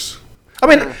books. I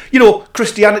mean,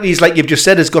 Christianity is like you've just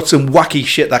said has got some wacky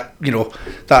shit that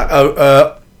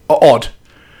are odd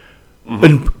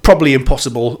and probably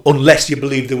impossible unless you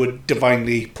believe they were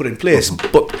divinely put in place.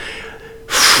 But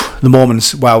the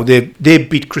Mormons, wow, they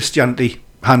beat Christianity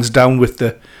hands down with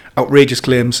the outrageous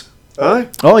claims. Aye.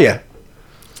 Oh yeah.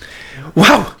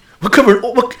 Wow,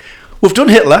 we've done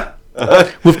Hitler.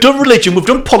 We've done religion. We've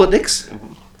done politics.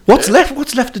 What's left?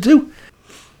 What's left to do?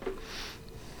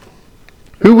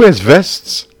 Who wears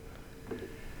vests?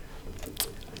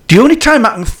 The only time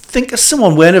I can think of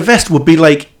someone wearing a vest would be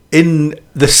like in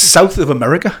the south of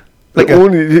America, like proper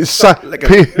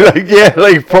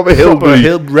hillbilly.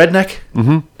 Redneck.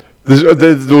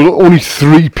 There's only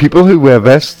 3 people who wear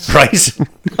vests. Right.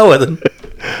 No, then.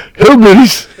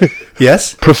 Hillbillies.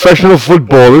 Yes. Professional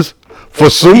footballers. For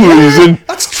some reason.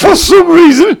 That's true. For some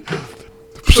reason.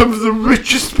 Some of the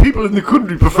richest people in the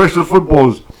country, professional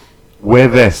footballers, wear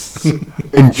vests.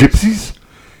 And gypsies.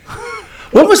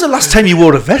 When was the last time you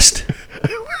wore a vest?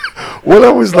 Well, I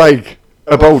was like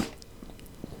about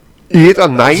 8 or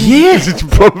 9. Yeah. It's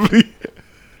probably.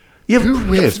 Who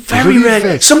wears very bloody rare.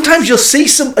 vests? Sometimes you'll see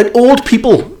some old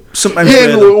people. Sometimes Yeah,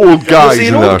 wear them. old guys. You'll see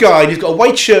an and old that. guy and he's got a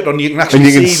white shirt on. You can actually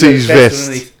And you can see his the vest.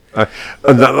 underneath.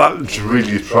 And that's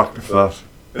really attractive, that.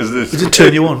 Isn't it? Does it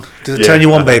turn you on? Does it Yeah. turn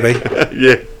you on, baby?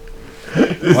 Yeah.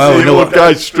 Wow, The you know old what?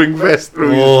 guy's string vest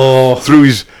through, Oh. through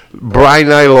his brine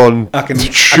nylon I can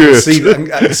shirt.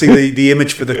 I can see the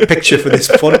image for the picture for this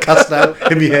podcast now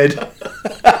in my head.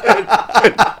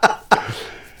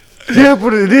 Yeah,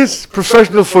 but it is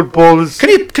professional footballers. Can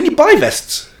you buy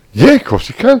vests? Yeah, of course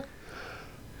you can.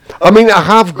 I mean, I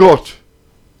have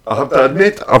to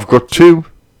admit, I've got 2.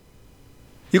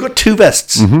 You got 2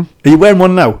 vests. Mm-hmm. Are you wearing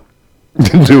one now?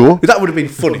 No. That would have been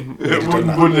funny.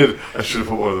 Wouldn't it? I should have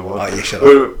put one of them on. Oh, you should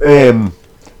have.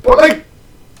 But like,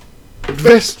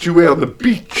 vests you wear on the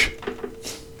beach.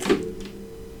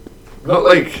 Not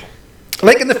like...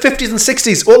 Like in the 50s and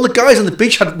 60s, all the guys on the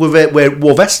beach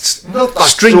wore vests. Not that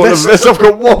string sort vests. of vest. I've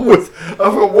got one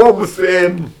with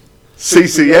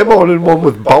CCM on and one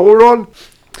with Bauer on.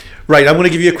 Right, I'm going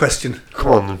to give you a question.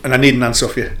 Come on then. And I need an answer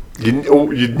off you. You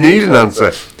need an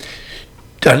answer.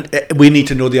 And we need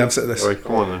to know the answer to this. Right,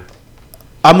 come on then.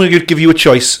 I'm going to give you a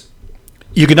choice.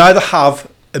 You can either have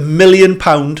 £1 million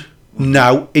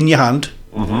now in your hand,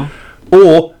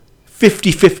 or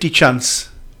 50-50 chance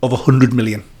of 100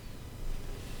 million.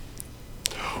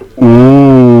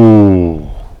 Ooh.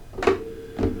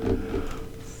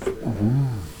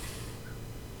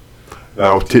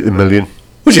 Now take the $1 million.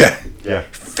 Would you? Yeah.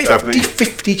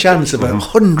 50-50 chance of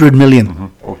 100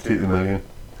 million. I'll take the $1 million.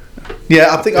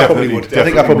 Yeah, I think I probably would. I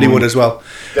think I probably would as well.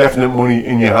 Definite money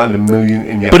in your hand, $1 million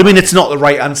in your But I hand. mean, it's not the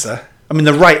right answer. I mean,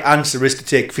 the right answer is to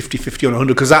take 50-50 on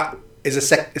 100 because that is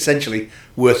essentially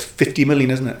worth 50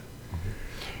 million, isn't it?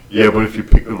 Yeah, but if you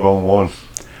pick the wrong one.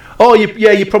 Oh,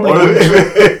 you probably Or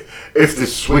wouldn't. if they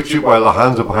switch it while their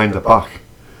hands are behind the back.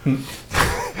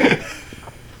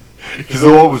 Because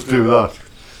they always do that.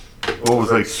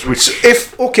 Always like switch.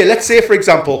 Okay, let's say for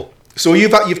example, so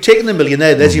you've taken the million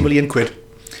there. There's your £1,000,000,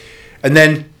 and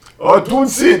then. Oh, don't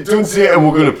say it, and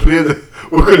we're going to play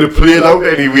it out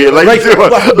anyway, like Right, they do,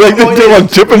 like they do on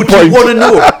Tipping Would Point. you want to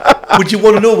know? Would you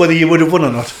want to know whether you would have won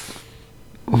or not?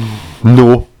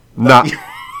 No, nah.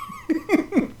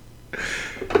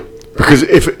 Because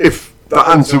if the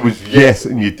answer was yes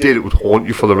and you did, it would haunt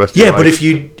you for the rest of your Yeah, life. but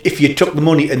if you took the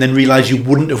money and then realised you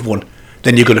wouldn't have won,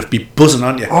 then you're going to be buzzing,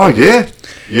 aren't you? Oh yeah,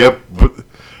 yeah, but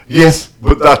yes,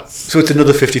 but that's So it's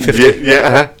another 50-50.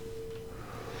 yeah.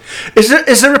 Is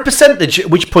there a percentage at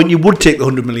which point you would take the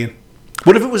 100 million?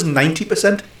 What if it was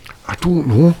 90%? I don't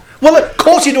know. Well, of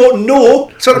course you don't know.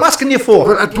 That's what I'm asking you for.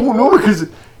 But I don't know because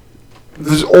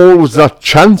there's always that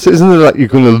chance, isn't there, that you're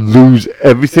going to lose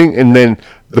everything and then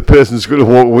the person's going to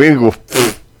walk away and go,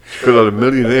 could have a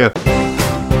millionaire.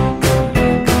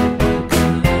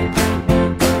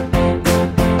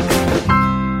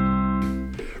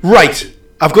 Right,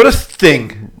 I've got a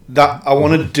thing that I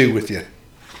want to do with you.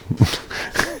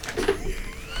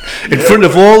 In front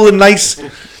of all the nice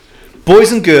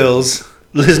boys and girls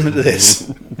listening to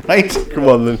this, right? Come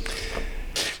on then.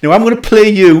 Now I'm going to play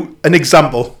you an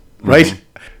example, right? Mm-hmm.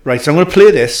 Right, so I'm going to play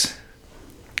this,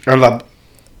 and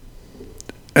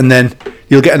then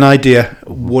you'll get an idea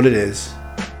what it is.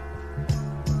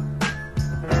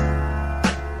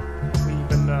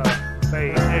 Leaving the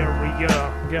Bay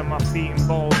Area, get my feet in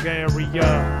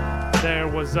Bulgaria. There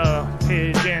was a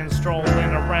pigeon strolling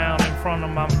around in front of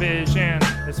my vision.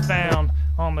 It's found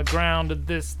on the ground of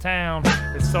this town.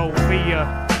 It's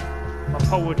Sophia. My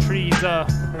poetry's a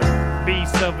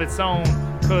beast of its own.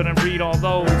 Couldn't read all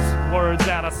those words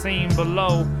that I seen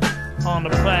below on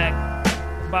the plaque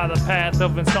by the path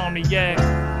of insomniac.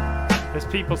 There's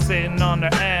people sitting on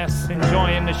their ass,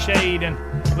 enjoying the shade and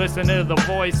listening to the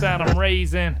voice that I'm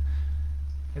raising.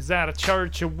 Is that a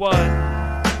church or what?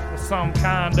 Or some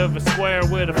kind of a square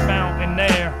with a fountain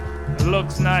there? It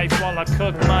looks nice while I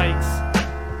cook mics.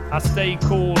 I stay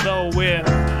cool though with.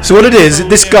 So what it is,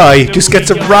 this guy just gets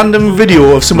a random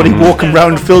video of somebody walking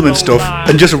around filming stuff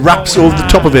and just raps over the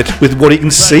top of it with what he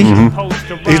can see.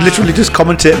 Mm-hmm. He's literally just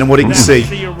commentating on what he can see.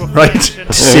 Right?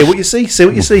 Say what you see, say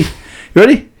what you see. You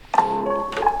ready?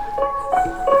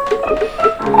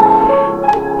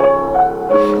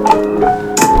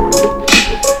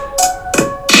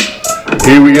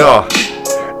 Here we are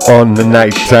on the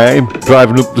night time,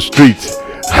 driving up the street,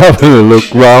 having a look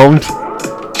round.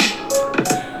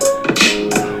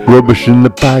 Rubbish in the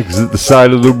bags at the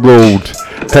side of the road.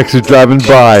 Taxi driving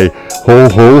by. Ho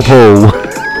ho ho.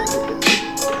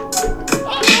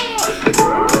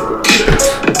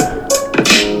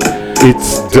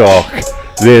 It's dark.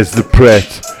 There's the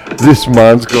Pret. This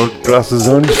man's got glasses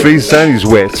on his face and he's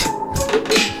wet.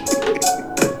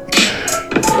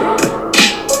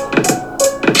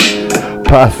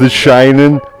 Path is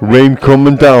shining, rain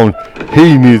coming down.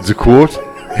 He needs a coat.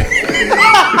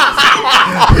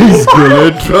 He's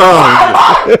gonna drown.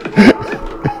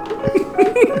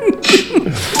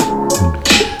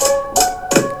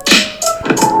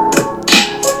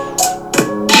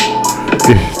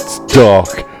 It's dark.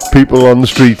 People on the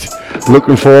street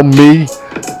looking for me,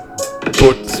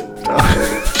 but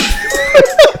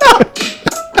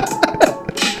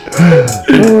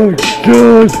oh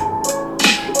God!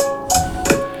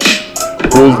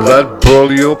 Hold that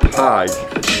brolly up high.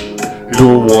 You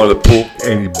don't want to poke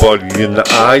anybody in the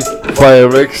eye.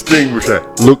 Fire extinguisher,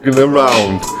 looking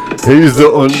around. Here's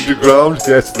the underground,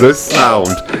 that's the sound.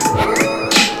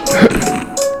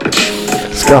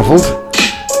 Scaffold,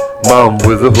 man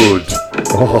with a hood.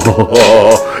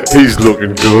 Oh, he's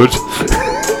looking good.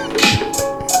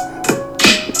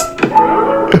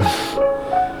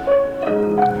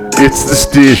 It's the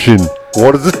station.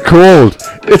 What is it called?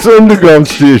 It's underground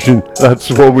station. That's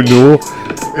what we know.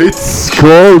 It's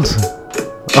called.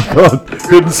 I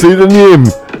couldn't see the name.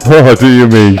 Oh, dear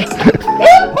me.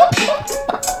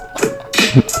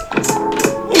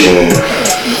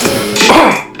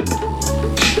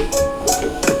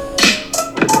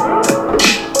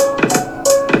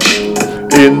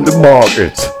 In the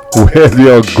market, where they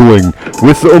are going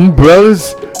with the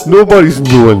umbrellas, nobody's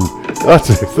knowing. That's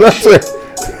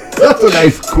a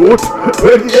nice coat.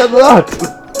 Where did you get that?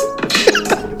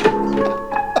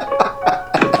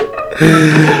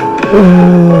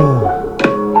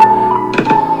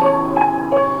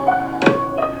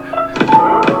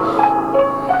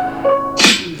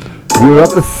 We're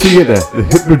at the theatre, the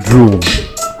Hippodrome,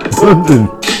 London.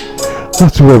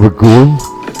 That's where we're going.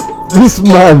 This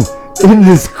man in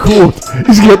this coat.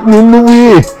 He's getting in the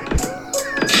way.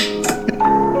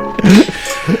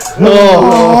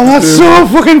 Oh, that's so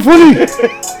fucking funny.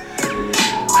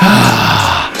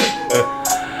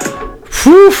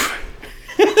 Whew.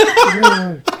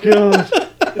 God.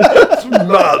 That's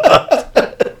mad.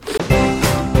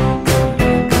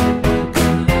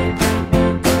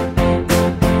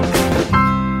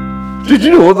 Did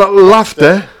you know that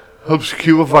laughter helps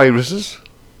cure viruses?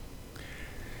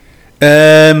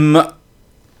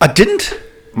 I didn't.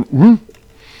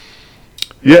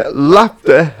 Yeah,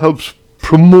 laughter helps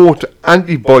promote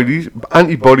antibodies,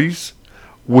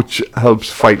 which helps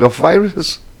fight off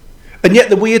viruses. And yet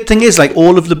the weird thing is, like,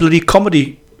 all of the bloody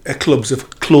comedy clubs have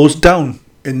closed down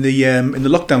in the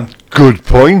lockdown. Good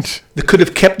point. They could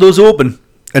have kept those open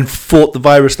and fought the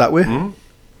virus that way.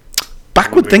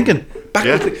 Backward thinking.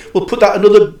 We'll put that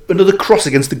another cross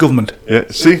against the government. Yeah,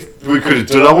 see, we could have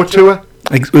done our tour.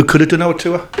 We could have done our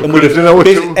tour. And Could have done our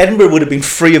tour. Edinburgh would have been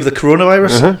free of the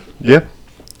coronavirus. Yeah.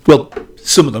 Well,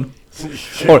 some of them.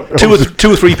 Or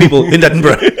two or three people in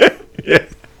Edinburgh. Yeah.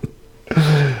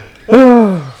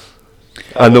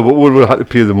 I know, but we would have had to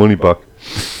pay the money back.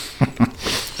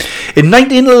 In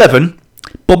 1911,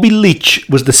 Bobby Leach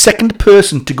was the second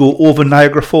person to go over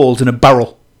Niagara Falls in a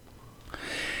barrel.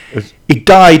 He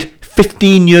died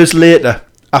 15 years later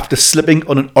after slipping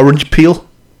on an orange peel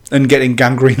and getting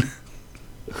gangrene.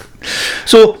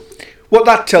 So, what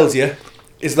that tells you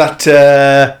is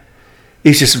that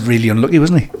he's just really unlucky,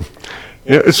 wasn't he?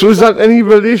 Yeah. So is that any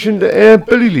relation to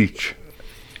Billy Leach,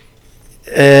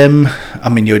 I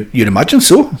mean, you'd imagine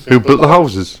so. who built the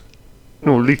houses?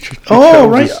 No, Leach.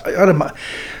 Oh, houses. right.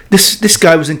 This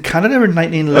guy was in Canada in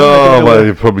 1911. Oh, well,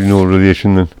 you're probably no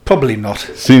relation then. Probably not.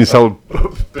 Seeing as how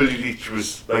Billy Leach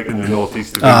was like in the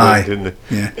northeast of Aye. England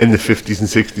Yeah. in the 50s and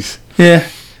 60s. Yeah.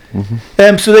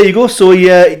 So there you go. So he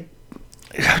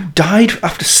died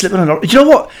after slipping on. Do you know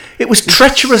what? It was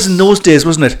treacherous in those days,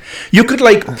 wasn't it? You could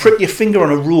like prick your finger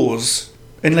on a rose,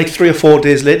 and like 3 or 4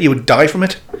 days later, you would die from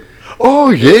it.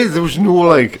 Oh yeah, there was no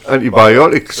like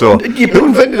antibiotics. So who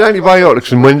invented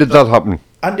antibiotics, and when did that happen?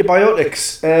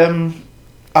 Antibiotics.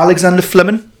 Alexander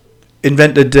Fleming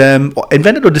invented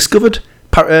or discovered.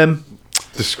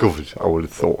 Discovered, I would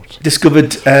have thought.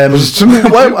 Discovered.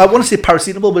 Well, I want to say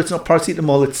paracetamol, but it's not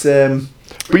paracetamol. It's.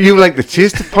 But you like the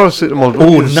taste of paracetamol? don't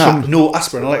Oh, you? no,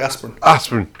 aspirin. I like aspirin.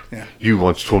 Aspirin. Yeah. You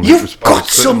once told me it was You've got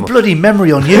some paracetamol. bloody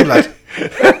memory on you, lad.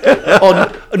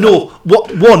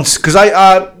 Once, because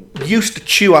I used to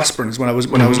chew aspirins when I was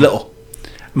little.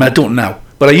 I mean, I don't now,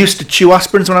 but I used to chew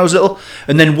aspirins when I was little,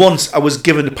 and then once I was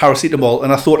given the paracetamol,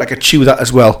 and I thought I could chew that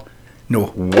as well.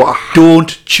 No, Wow.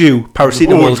 don't chew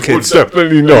paracetamol, Oh, kids.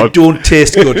 definitely They not. don't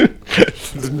taste good.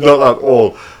 Not at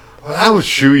all. Well, I was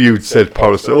sure you'd said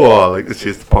paracetamol. Oh, I like the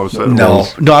taste of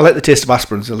paracetamol. No, I like the taste of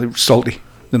aspirins. They're salty.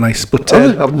 They're nice, but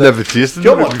I've never tasted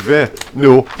you them, want to be fair.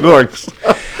 No thanks.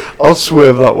 I'll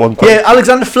swear that one time. yeah,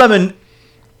 Alexander Fleming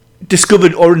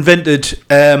discovered or invented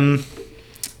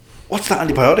what's that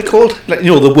antibiotic called? Like,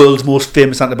 you know, the world's most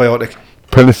famous antibiotic.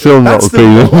 Penicillin, that That's would the be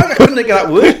word. it. I couldn't think of that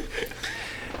word.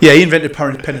 Yeah, he invented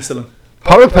penicillin.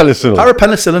 Parapenicillin.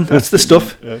 Parapenicillin, that's the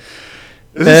stuff. Is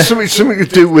it something to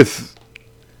do with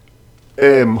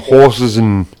horses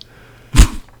and...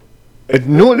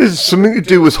 No, it is something to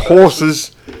do with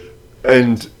horses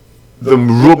and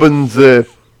them rubbing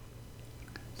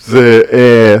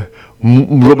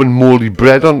rubbing mouldy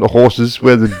bread onto horses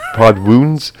where they had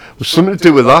wounds. Was something to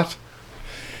do with that.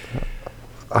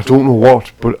 I don't know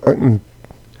what, but I can...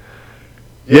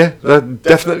 Yeah,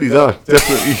 definitely that.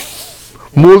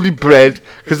 Definitely. Mouldy bread,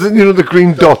 because then you know the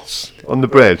green dots on the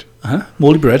bread.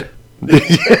 Mouldy bread.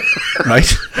 Right.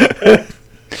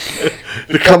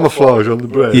 The camouflage on the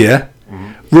bread. Yeah.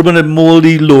 Rubbing a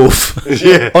mouldy loaf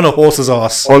Yeah. on a horse's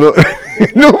arse. Oh, no.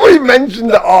 Nobody mentioned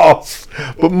the arse.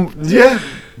 But yeah,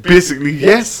 basically,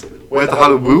 yes. Where they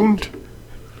had a wound.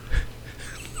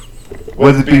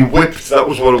 Where they'd been whipped, that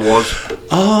was what it was.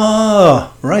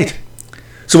 Ah, right.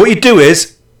 So what you do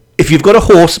is, if you've got a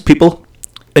horse, people,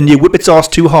 and you whip its arse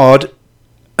too hard,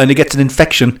 and it gets an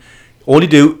infection, all you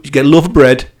do is you get a loaf of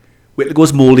bread, wait till it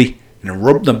goes mouldy, and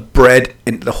rub the bread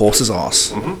into the horse's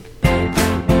arse.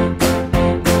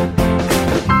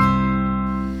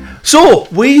 So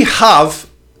we have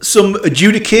some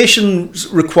adjudications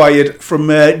required from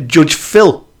Judge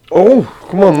Phil. Oh,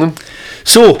 come on then.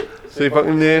 So See if I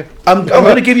can... I'm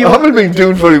going to give you. I haven't been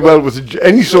doing very well with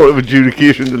any sort of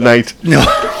adjudication tonight. No,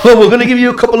 well, we're going to give you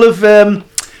a couple of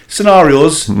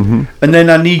scenarios, and then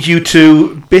I need you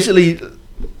to basically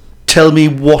tell me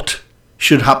what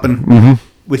should happen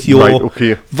with your Right,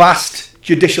 okay. vast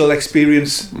judicial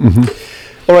experience.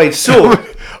 All right, so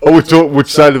Oh, we talk which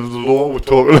side of the law we're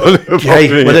talking on about. Hey,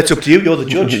 here? well, that's up to you. You're the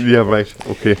judge. Yeah, right.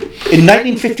 Okay. In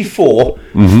 1954,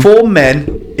 4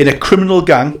 men in a criminal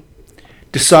gang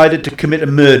decided to commit a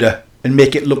murder and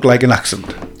make it look like an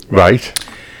accident. Right.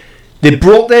 They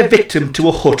brought their victim to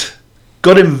a hut,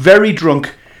 got him very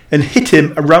drunk, and hit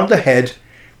him around the head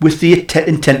with the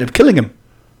intent of killing him.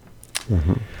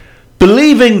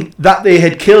 Believing that they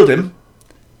had killed him,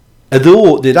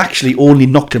 although they'd actually only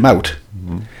knocked him out,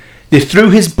 they threw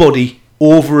his body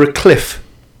over a cliff.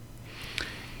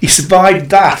 He survived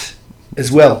that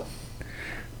as well,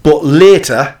 but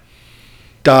later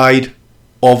died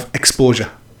of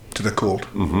exposure to the cold.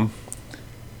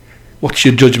 What's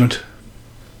your judgment?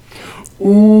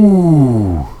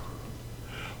 Ooh.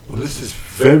 Well, this is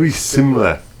very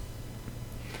similar.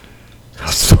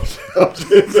 It's not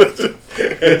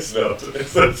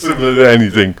similar to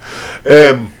anything.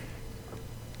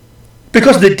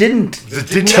 Because they didn't They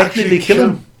didn't technically actually kill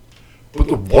him. But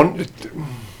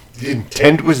the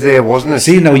intent was there, wasn't it?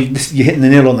 See, now you're hitting the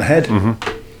nail on the head.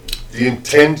 The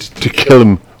intent to kill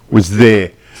him was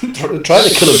there. Try to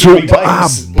kill him So, 3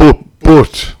 times.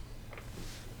 but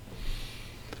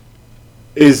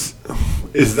is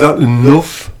that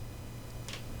enough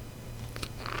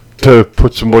to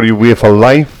put somebody away for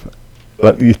life?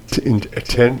 Like the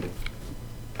intent?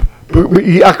 But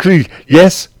he actually,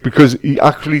 yes, because he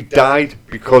actually died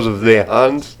because of their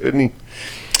hands, didn't he?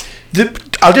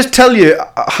 I'll just tell you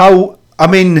how. I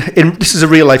mean, this is a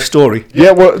real life story.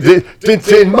 Yeah, well,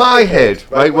 in my head,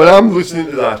 right, when I'm listening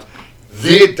to that,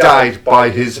 he died by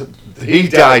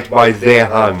their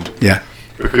hand. Yeah.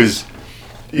 Because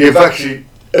you've actually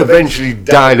eventually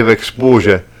died of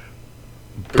exposure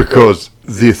because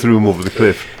they threw him over the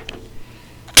cliff.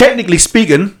 Technically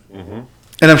speaking,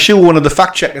 and I'm sure one of the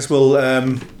fact checkers will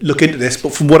look into this,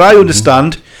 but from what I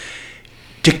understand,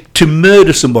 to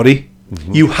murder somebody,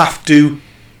 you have to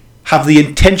have the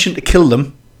intention to kill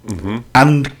them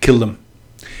and kill them.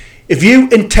 If you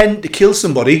intend to kill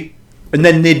somebody and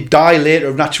then they die later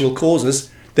of natural causes,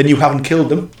 then you haven't killed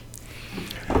them.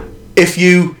 If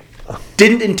you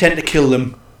didn't intend to kill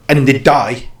them and they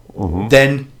die,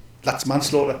 then that's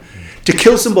manslaughter. To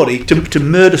kill somebody, to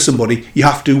murder somebody, you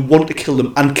have to want to kill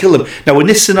them and kill them. Now, in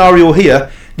this scenario here,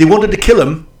 they wanted to kill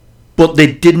him, but they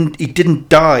didn't. He didn't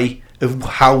die of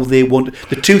how they wanted.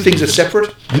 The two things are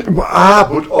separate.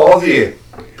 But are they?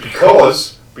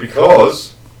 Because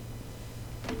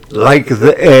like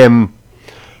the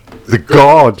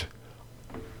guard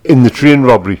in the train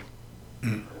robbery,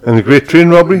 and the Great Train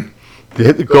Robbery, they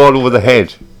hit the guard over the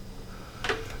head,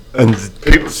 and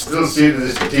people still say to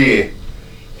this day,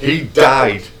 he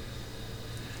died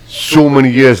so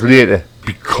many years later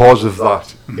because of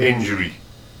that injury.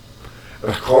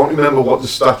 I can't remember what the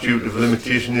statute of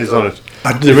limitation is on it.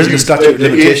 There isn't a statute of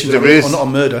limitations there is.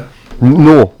 on murder.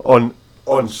 No,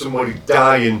 on somebody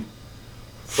dying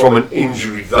from an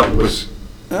injury that was.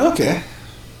 Okay.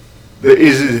 There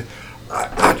is.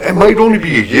 It might only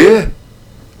be a year.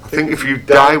 I think if you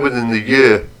die within the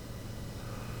year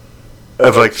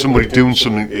of like somebody doing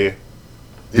something to you,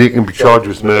 they can be charged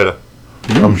with murder.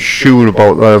 I'm sure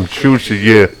about that. I'm sure it's a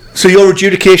year. So your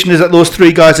adjudication is that those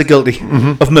 3 guys are guilty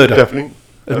of murder? Definitely.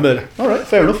 Of murder. All right,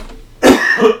 fair enough.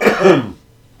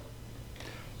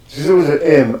 There was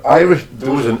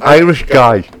an Irish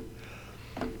guy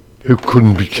who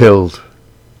couldn't be killed.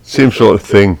 Same sort of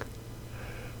thing.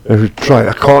 I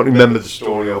can't remember the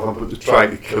story of him, but they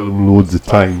tried to kill him loads of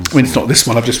times. I mean, it's not this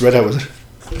one I've just read out, is it?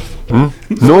 No,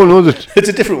 It's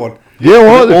a different one. yeah,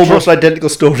 what? Almost identical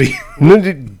story. No,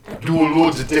 they do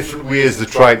loads of different ways. They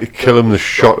tried to kill him, they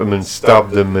shot him and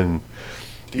stabbed him, and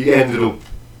he ended up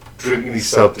drinking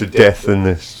himself to death in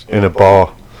a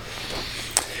bar.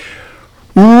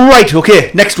 Right,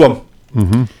 okay, next one.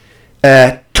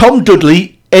 Tom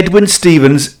Dudley, Edwin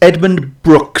Stevens, Edmund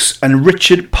Brooks and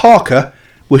Richard Parker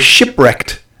were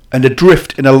shipwrecked and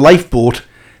adrift in a lifeboat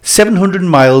 700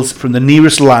 miles from the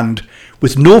nearest land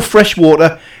with no fresh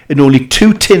water and only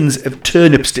 2 tins of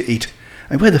turnips to eat.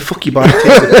 And where the fuck you buy tins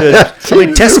of turnips? I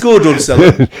mean, Tesco don't sell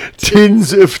them.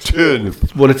 Tins of turnips.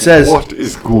 That's what it says. What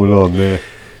is going on there?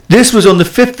 This was on the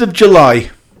 5th of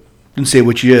July. Didn't say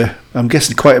which year. I'm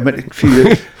guessing quite a few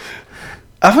years.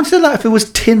 I haven't said that if it was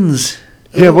tins.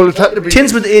 Yeah, well, it had to be.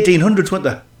 Tins were the 1800s, weren't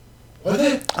they? Were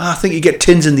they? I think you get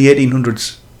tins in the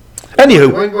 1800s.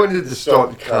 Anywho, When did they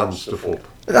start to can stuff up?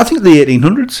 I think the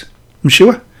 1800s. I'm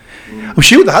sure. I'm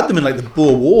sure they had them in like the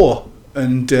Boer War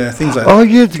and things like that. Oh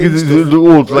yeah, the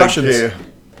old like Rations.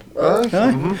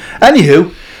 Aye.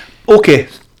 Anywho, okay,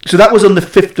 so that was on the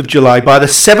 5th of July. By the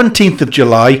 17th of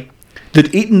July,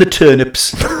 they'd eaten the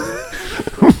turnips.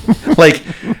 Like,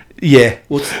 Yeah.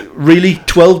 Really?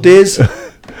 12 days?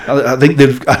 I think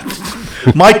they've...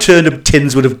 my turnip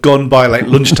tins would have gone by like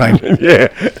lunchtime. Yeah.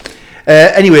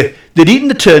 Anyway, they'd eaten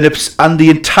the turnips and the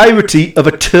entirety of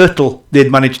a turtle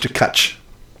they'd managed to catch.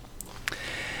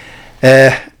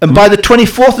 And by the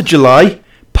 24th of July,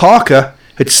 Parker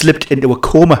had slipped into a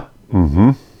coma.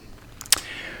 Mm-hmm.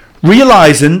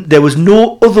 Realising there was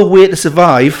no other way to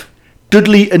survive,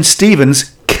 Dudley and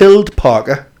Stevens killed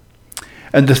Parker,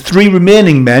 and the 3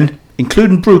 remaining men,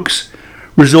 including Brooks,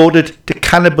 resorted to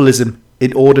cannibalism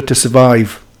in order to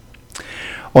survive.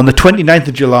 On the 29th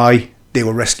of July, they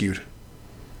were rescued.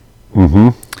 Mm-hmm.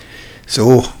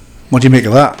 So, what do you make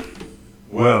of that?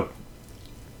 Well,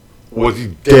 was he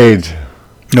dead?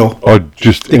 No. Or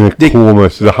just in a coma,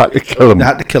 so they had to kill him? They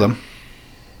had to kill him.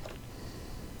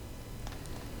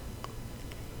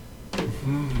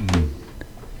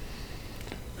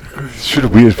 Should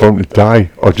have waited for him to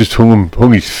die, or just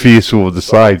hung his face over the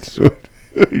side. So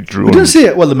he drew It doesn't say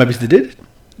it. Well, then maybe they did.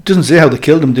 It doesn't say how they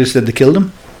killed him. They just said they killed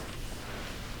him.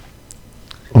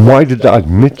 And why did they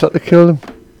admit that they killed him?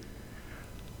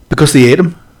 Because they ate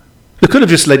him. They could have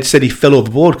just said he fell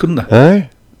overboard, couldn't they? Eh?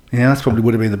 Yeah, that's probably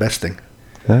would have been the best thing.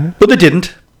 Eh? But they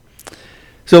didn't.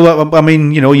 So, I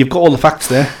mean, you know, you've got all the facts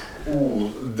there.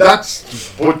 Ooh,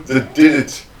 that's but they did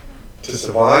it to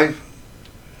survive.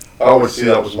 I would say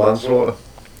that was manslaughter.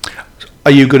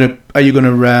 Are you gonna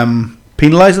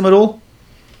penalise them at all?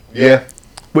 Yeah.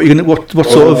 What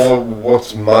sort of?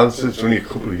 What's manslaughter? It's only a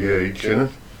couple of years each, isn't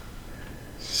it?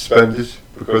 Suspended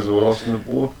because they were lost in the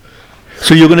boat.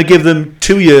 So you're going to give them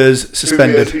 2 years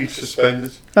suspended. 2 years each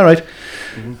suspended. All right.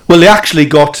 Mm-hmm. Well, they actually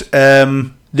got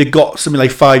they got something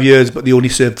like 5 years, but they only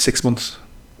served 6 months.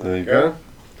 There you go.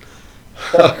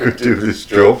 I could do this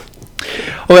job.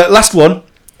 All right, last one.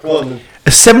 Come on then. A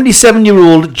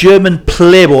 77-year-old German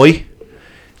playboy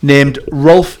named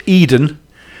Rolf Eden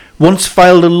once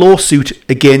filed a lawsuit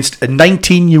against a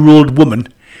 19-year-old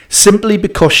woman simply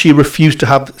because she refused to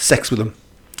have sex with him.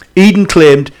 Eden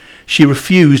claimed she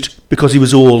refused because he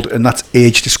was old, and that's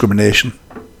age discrimination.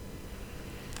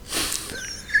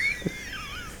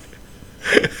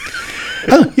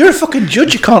 Hell, you're a fucking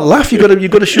judge. You can't laugh.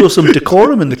 You've got to show some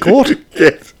decorum in the court.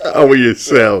 Get out of your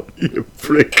cell, you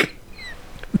prick.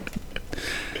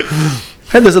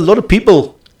 Hey, there's a lot of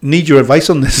people need your advice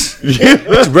on this. Yeah.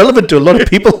 It's relevant to a lot of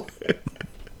people.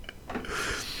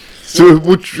 So,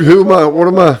 who am I? What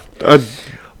am I?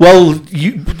 Well,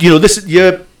 you know this.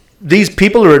 These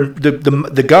people are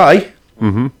the guy,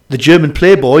 mm-hmm. the German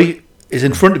playboy, is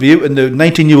in front of you, and the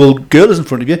 19-year-old girl is in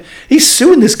front of you. He's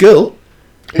suing this girl.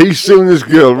 He's suing this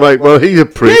girl, right? Well, he's a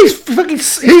prick. Yeah,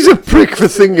 He's a prick for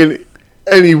thinking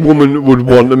any woman would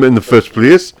want him in the first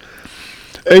place,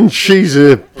 and she's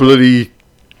a bloody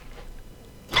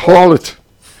harlot.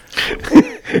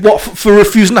 What for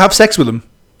refusing to have sex with him?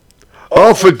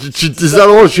 Oh, is that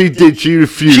all she did? She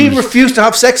refused. She refused to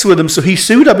have sex with him, so he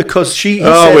sued her because he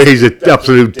well, he's an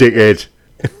absolute dickhead.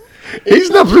 He's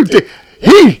an absolute dick.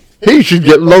 He should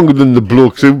get longer than the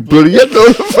blokes who bloody hit the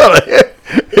other fella.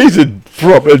 He's a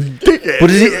proper dickhead. But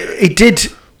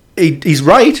he's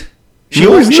right.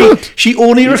 She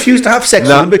only refused to have sex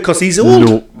with him because he's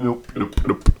old. Nope.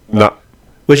 Nah.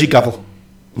 Where's your gavel?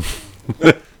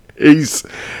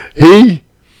 He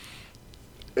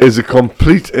is a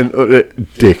complete and utter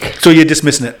dick. So you're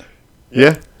dismissing it?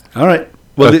 Yeah. All right.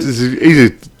 Well, he's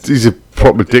a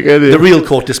proper dickhead. The real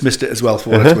court dismissed it as well, for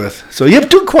what it's worth. So you've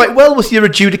done quite well with your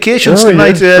adjudications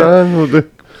tonight. Yeah,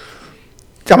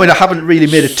 I mean, I haven't really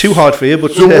made it too hard for you,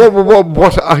 but... So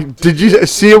what did you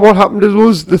see what happened to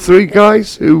those, the 3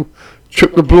 guys who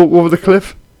chucked the bloke over the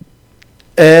cliff?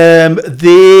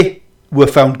 They were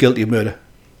found guilty of murder.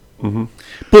 Mm-hmm.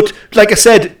 But, like I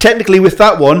said, technically with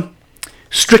that one,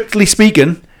 strictly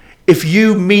speaking, if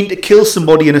you mean to kill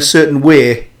somebody in a certain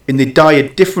way and they die a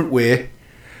different way,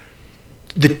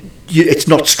 it's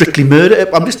not strictly murder.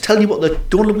 I'm just telling you what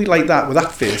don't look at me like that with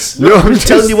that face. No, I'm just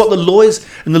telling you what the law is.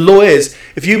 And the law is,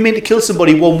 if you mean to kill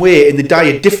somebody one way and they die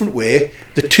a different way,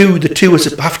 the two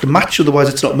have to match, otherwise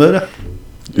it's not murder.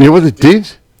 You know what they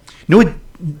did? No,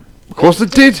 of course they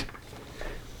did.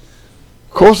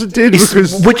 how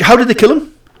did they kill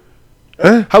him?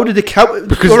 Huh? How did they?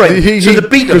 Because all right. So they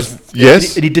beat him.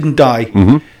 Yes. And he didn't die.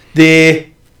 Mm-hmm.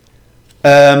 They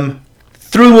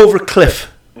threw him over a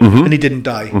cliff, and he didn't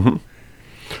die. Mm-hmm.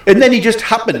 And then he just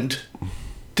happened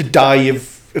to die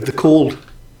of the cold.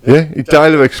 Yeah, he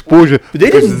died of exposure. But they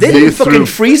didn't fucking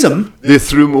freeze him. They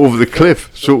threw him over the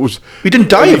cliff, so it was. He didn't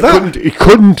die of that. He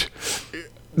couldn't.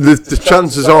 The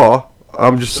chances are,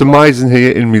 I'm just surmising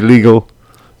here in my legal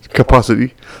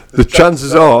capacity. The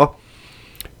chances are,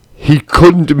 he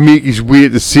couldn't make his way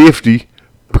to safety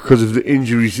because of the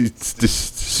injuries it's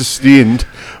sustained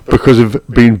because of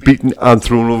being beaten and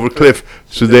thrown over a cliff.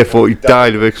 So therefore he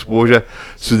died of exposure.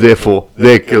 So therefore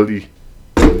they're guilty.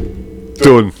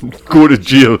 Done. Go to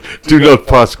jail. Do not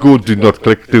pass go. Do not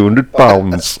collect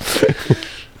 £200.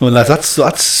 Well, that's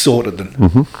sorted then.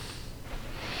 Mm-hmm.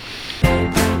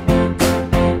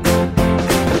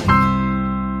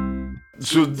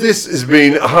 So this has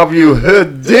been. Have you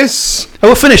heard this? Oh,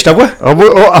 we're finished, have we? Are we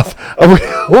wrapping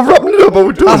it up? Are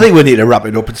we doing? I think we need to wrap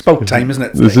it up. It's about time, isn't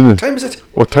it? Isn't it? What time is it?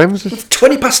 What time is it?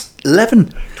 11:20.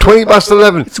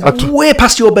 11:20. It's way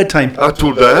past your bedtime. I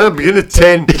told her, begin at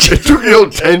 10. It took you all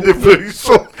 10 to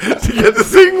get the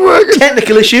thing working.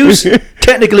 Technical issues.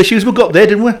 We got there,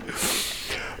 didn't we?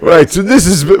 Right, so this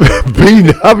has been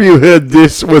Have You Heard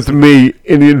This with me,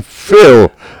 Indian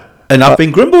Phil. And I've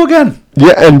been Grimbo again.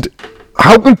 Yeah, and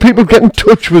how can people get in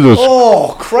touch with us?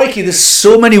 Oh, crikey, there's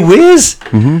so many ways.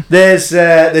 Mm-hmm. There's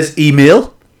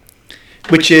email,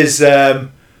 which is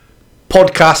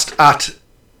podcast at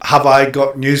Have I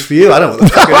Got News For You? I don't know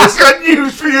what the fuck it is. I've got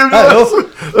news for you. I know.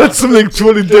 That's something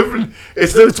totally different.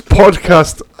 It's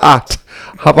podcast at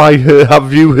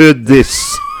Have You Heard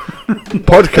This?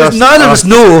 Podcast. None of us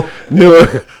know. No,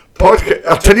 podcast.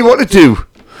 I'll tell you what to do.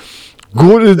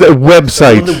 Go to the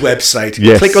website. On the website.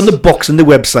 Yes. Click on the box on the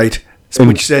website,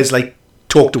 which says, like,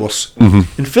 talk to us. Mm-hmm.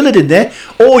 And fill it in there.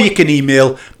 Or you can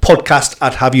email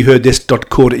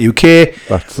podcast@haveyouheardthis.co.uk.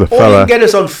 That's the Or you fella. can get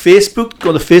us on Facebook.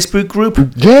 Go to the Facebook group.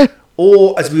 Yeah.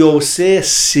 Or, as we always say, a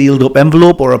sealed up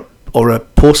envelope or a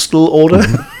postal order. A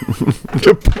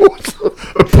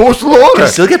postal order. Can you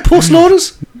still get postal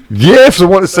orders? Yeah, if they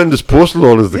want to send us postal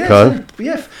orders, they can.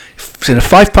 Yeah. Send a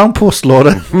 £5 postal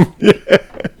order.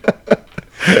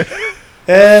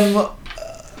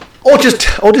 Or just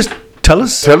tell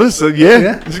us. Tell us, yeah.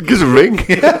 Yeah. Just give us a ring.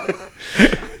 Yeah,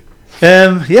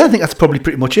 I think that's probably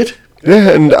pretty much it.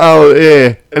 Yeah, and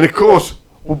of course,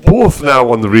 we're both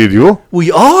now on the radio.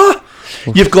 We are.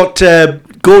 You've got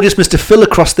gorgeous Mr. Phil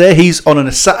across there. He's on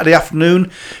a Saturday afternoon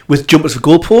with Jumpers for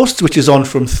Goalposts, which is on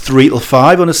from 3 till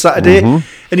 5 on a Saturday. Mm-hmm.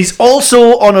 And he's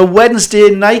also on a Wednesday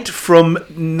night from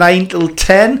 9 till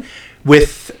 10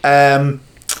 with Last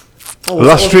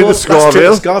Street to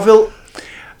Scarville.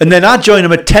 And then I join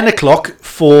him at 10 o'clock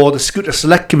for the Scooter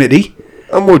Select Committee.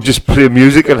 And we'll just play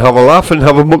music and have a laugh and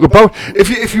have a muck about.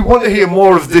 If you want to hear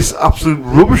more of this absolute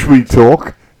rubbish we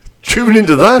talk, tune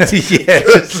into that. Yeah,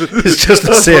 it's just the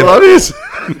That's same. what that is.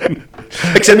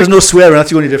 Except there's no swearing, that's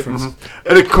the only difference.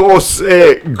 And of course,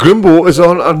 Grimbo is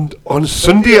on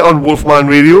Sunday on Wolfman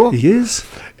Radio He is.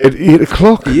 at 8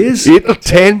 o'clock. He is. 8 till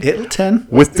 10 8 till 10.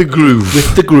 with the groove.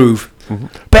 With the groove.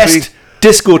 Best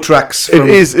disco tracks. It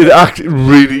is. It actually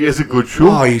really is a good show.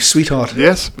 Oh, you sweetheart.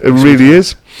 Yes, it really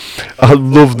is. I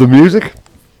love the music.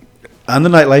 And the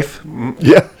nightlife.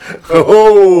 Yeah.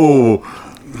 Oh.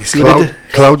 You see what I did?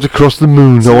 Clouds across the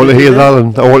moon. I want to hear that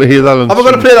one. Have I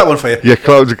got to play that one for you? Yeah,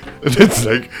 clouds.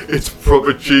 It's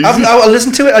proper cheesy. I'll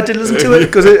listen to it. I did listen to it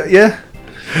because yeah.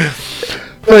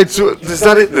 Right, so is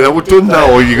that it then? We're done now,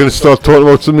 or are you going to start talking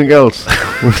about something else?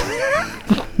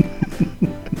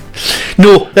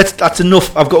 No, that's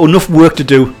enough. I've got enough work to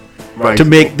do Right. to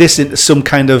make this into some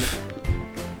kind of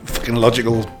fucking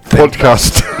logical thing.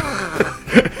 Podcast.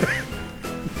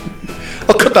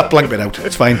 I'll cut that blank bit out.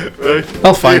 It's fine. Right.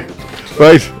 I'll fine.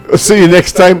 Right, I'll see you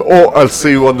next time, or I'll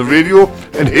see you on the radio,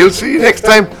 and he'll see you next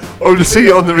time, or we'll see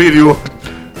you on the radio.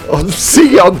 How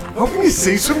can you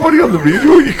see somebody on the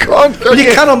radio? You can't. But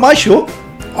you can on my show.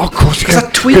 Oh, of course you Because can.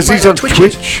 I tweet. Because he's on Twitch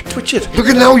Twitch. It. Twitch it. Look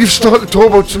at now, you've started to talk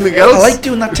about something else. I like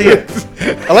doing that to you.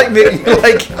 I like making,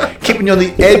 keeping you on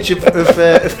the edge of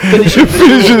finishing the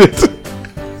finishing show. it.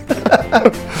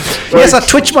 Yes, I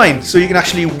Twitch mine, so you can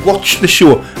actually watch the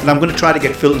show. And I'm going to try to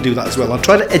get Phil to do that as well. I'll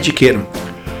try to educate him.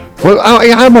 Well,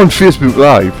 I'm on Facebook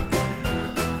Live,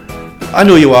 I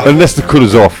know you are. unless they cut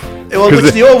us off. Well,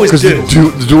 which they always do.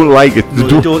 They don't like it. They No,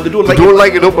 don't, they don't they like don't it.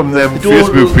 like it up on them They don't,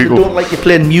 Facebook they people. don't like you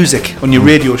playing music on your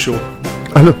radio show.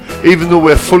 I know, even though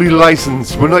we're fully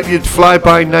licensed, we're not yet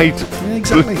fly-by-night. Yeah,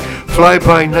 exactly.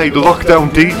 Fly-by-night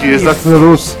lockdown DJs, that's not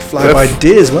us. Fly by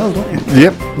day as well, don't you?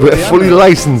 Yep, we're Yeah, fully man.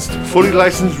 licensed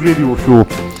radio show.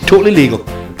 Totally legal.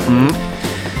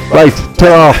 Right,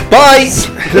 ta-ra. Bye.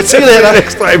 Let's see you later.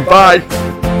 Next time, bye.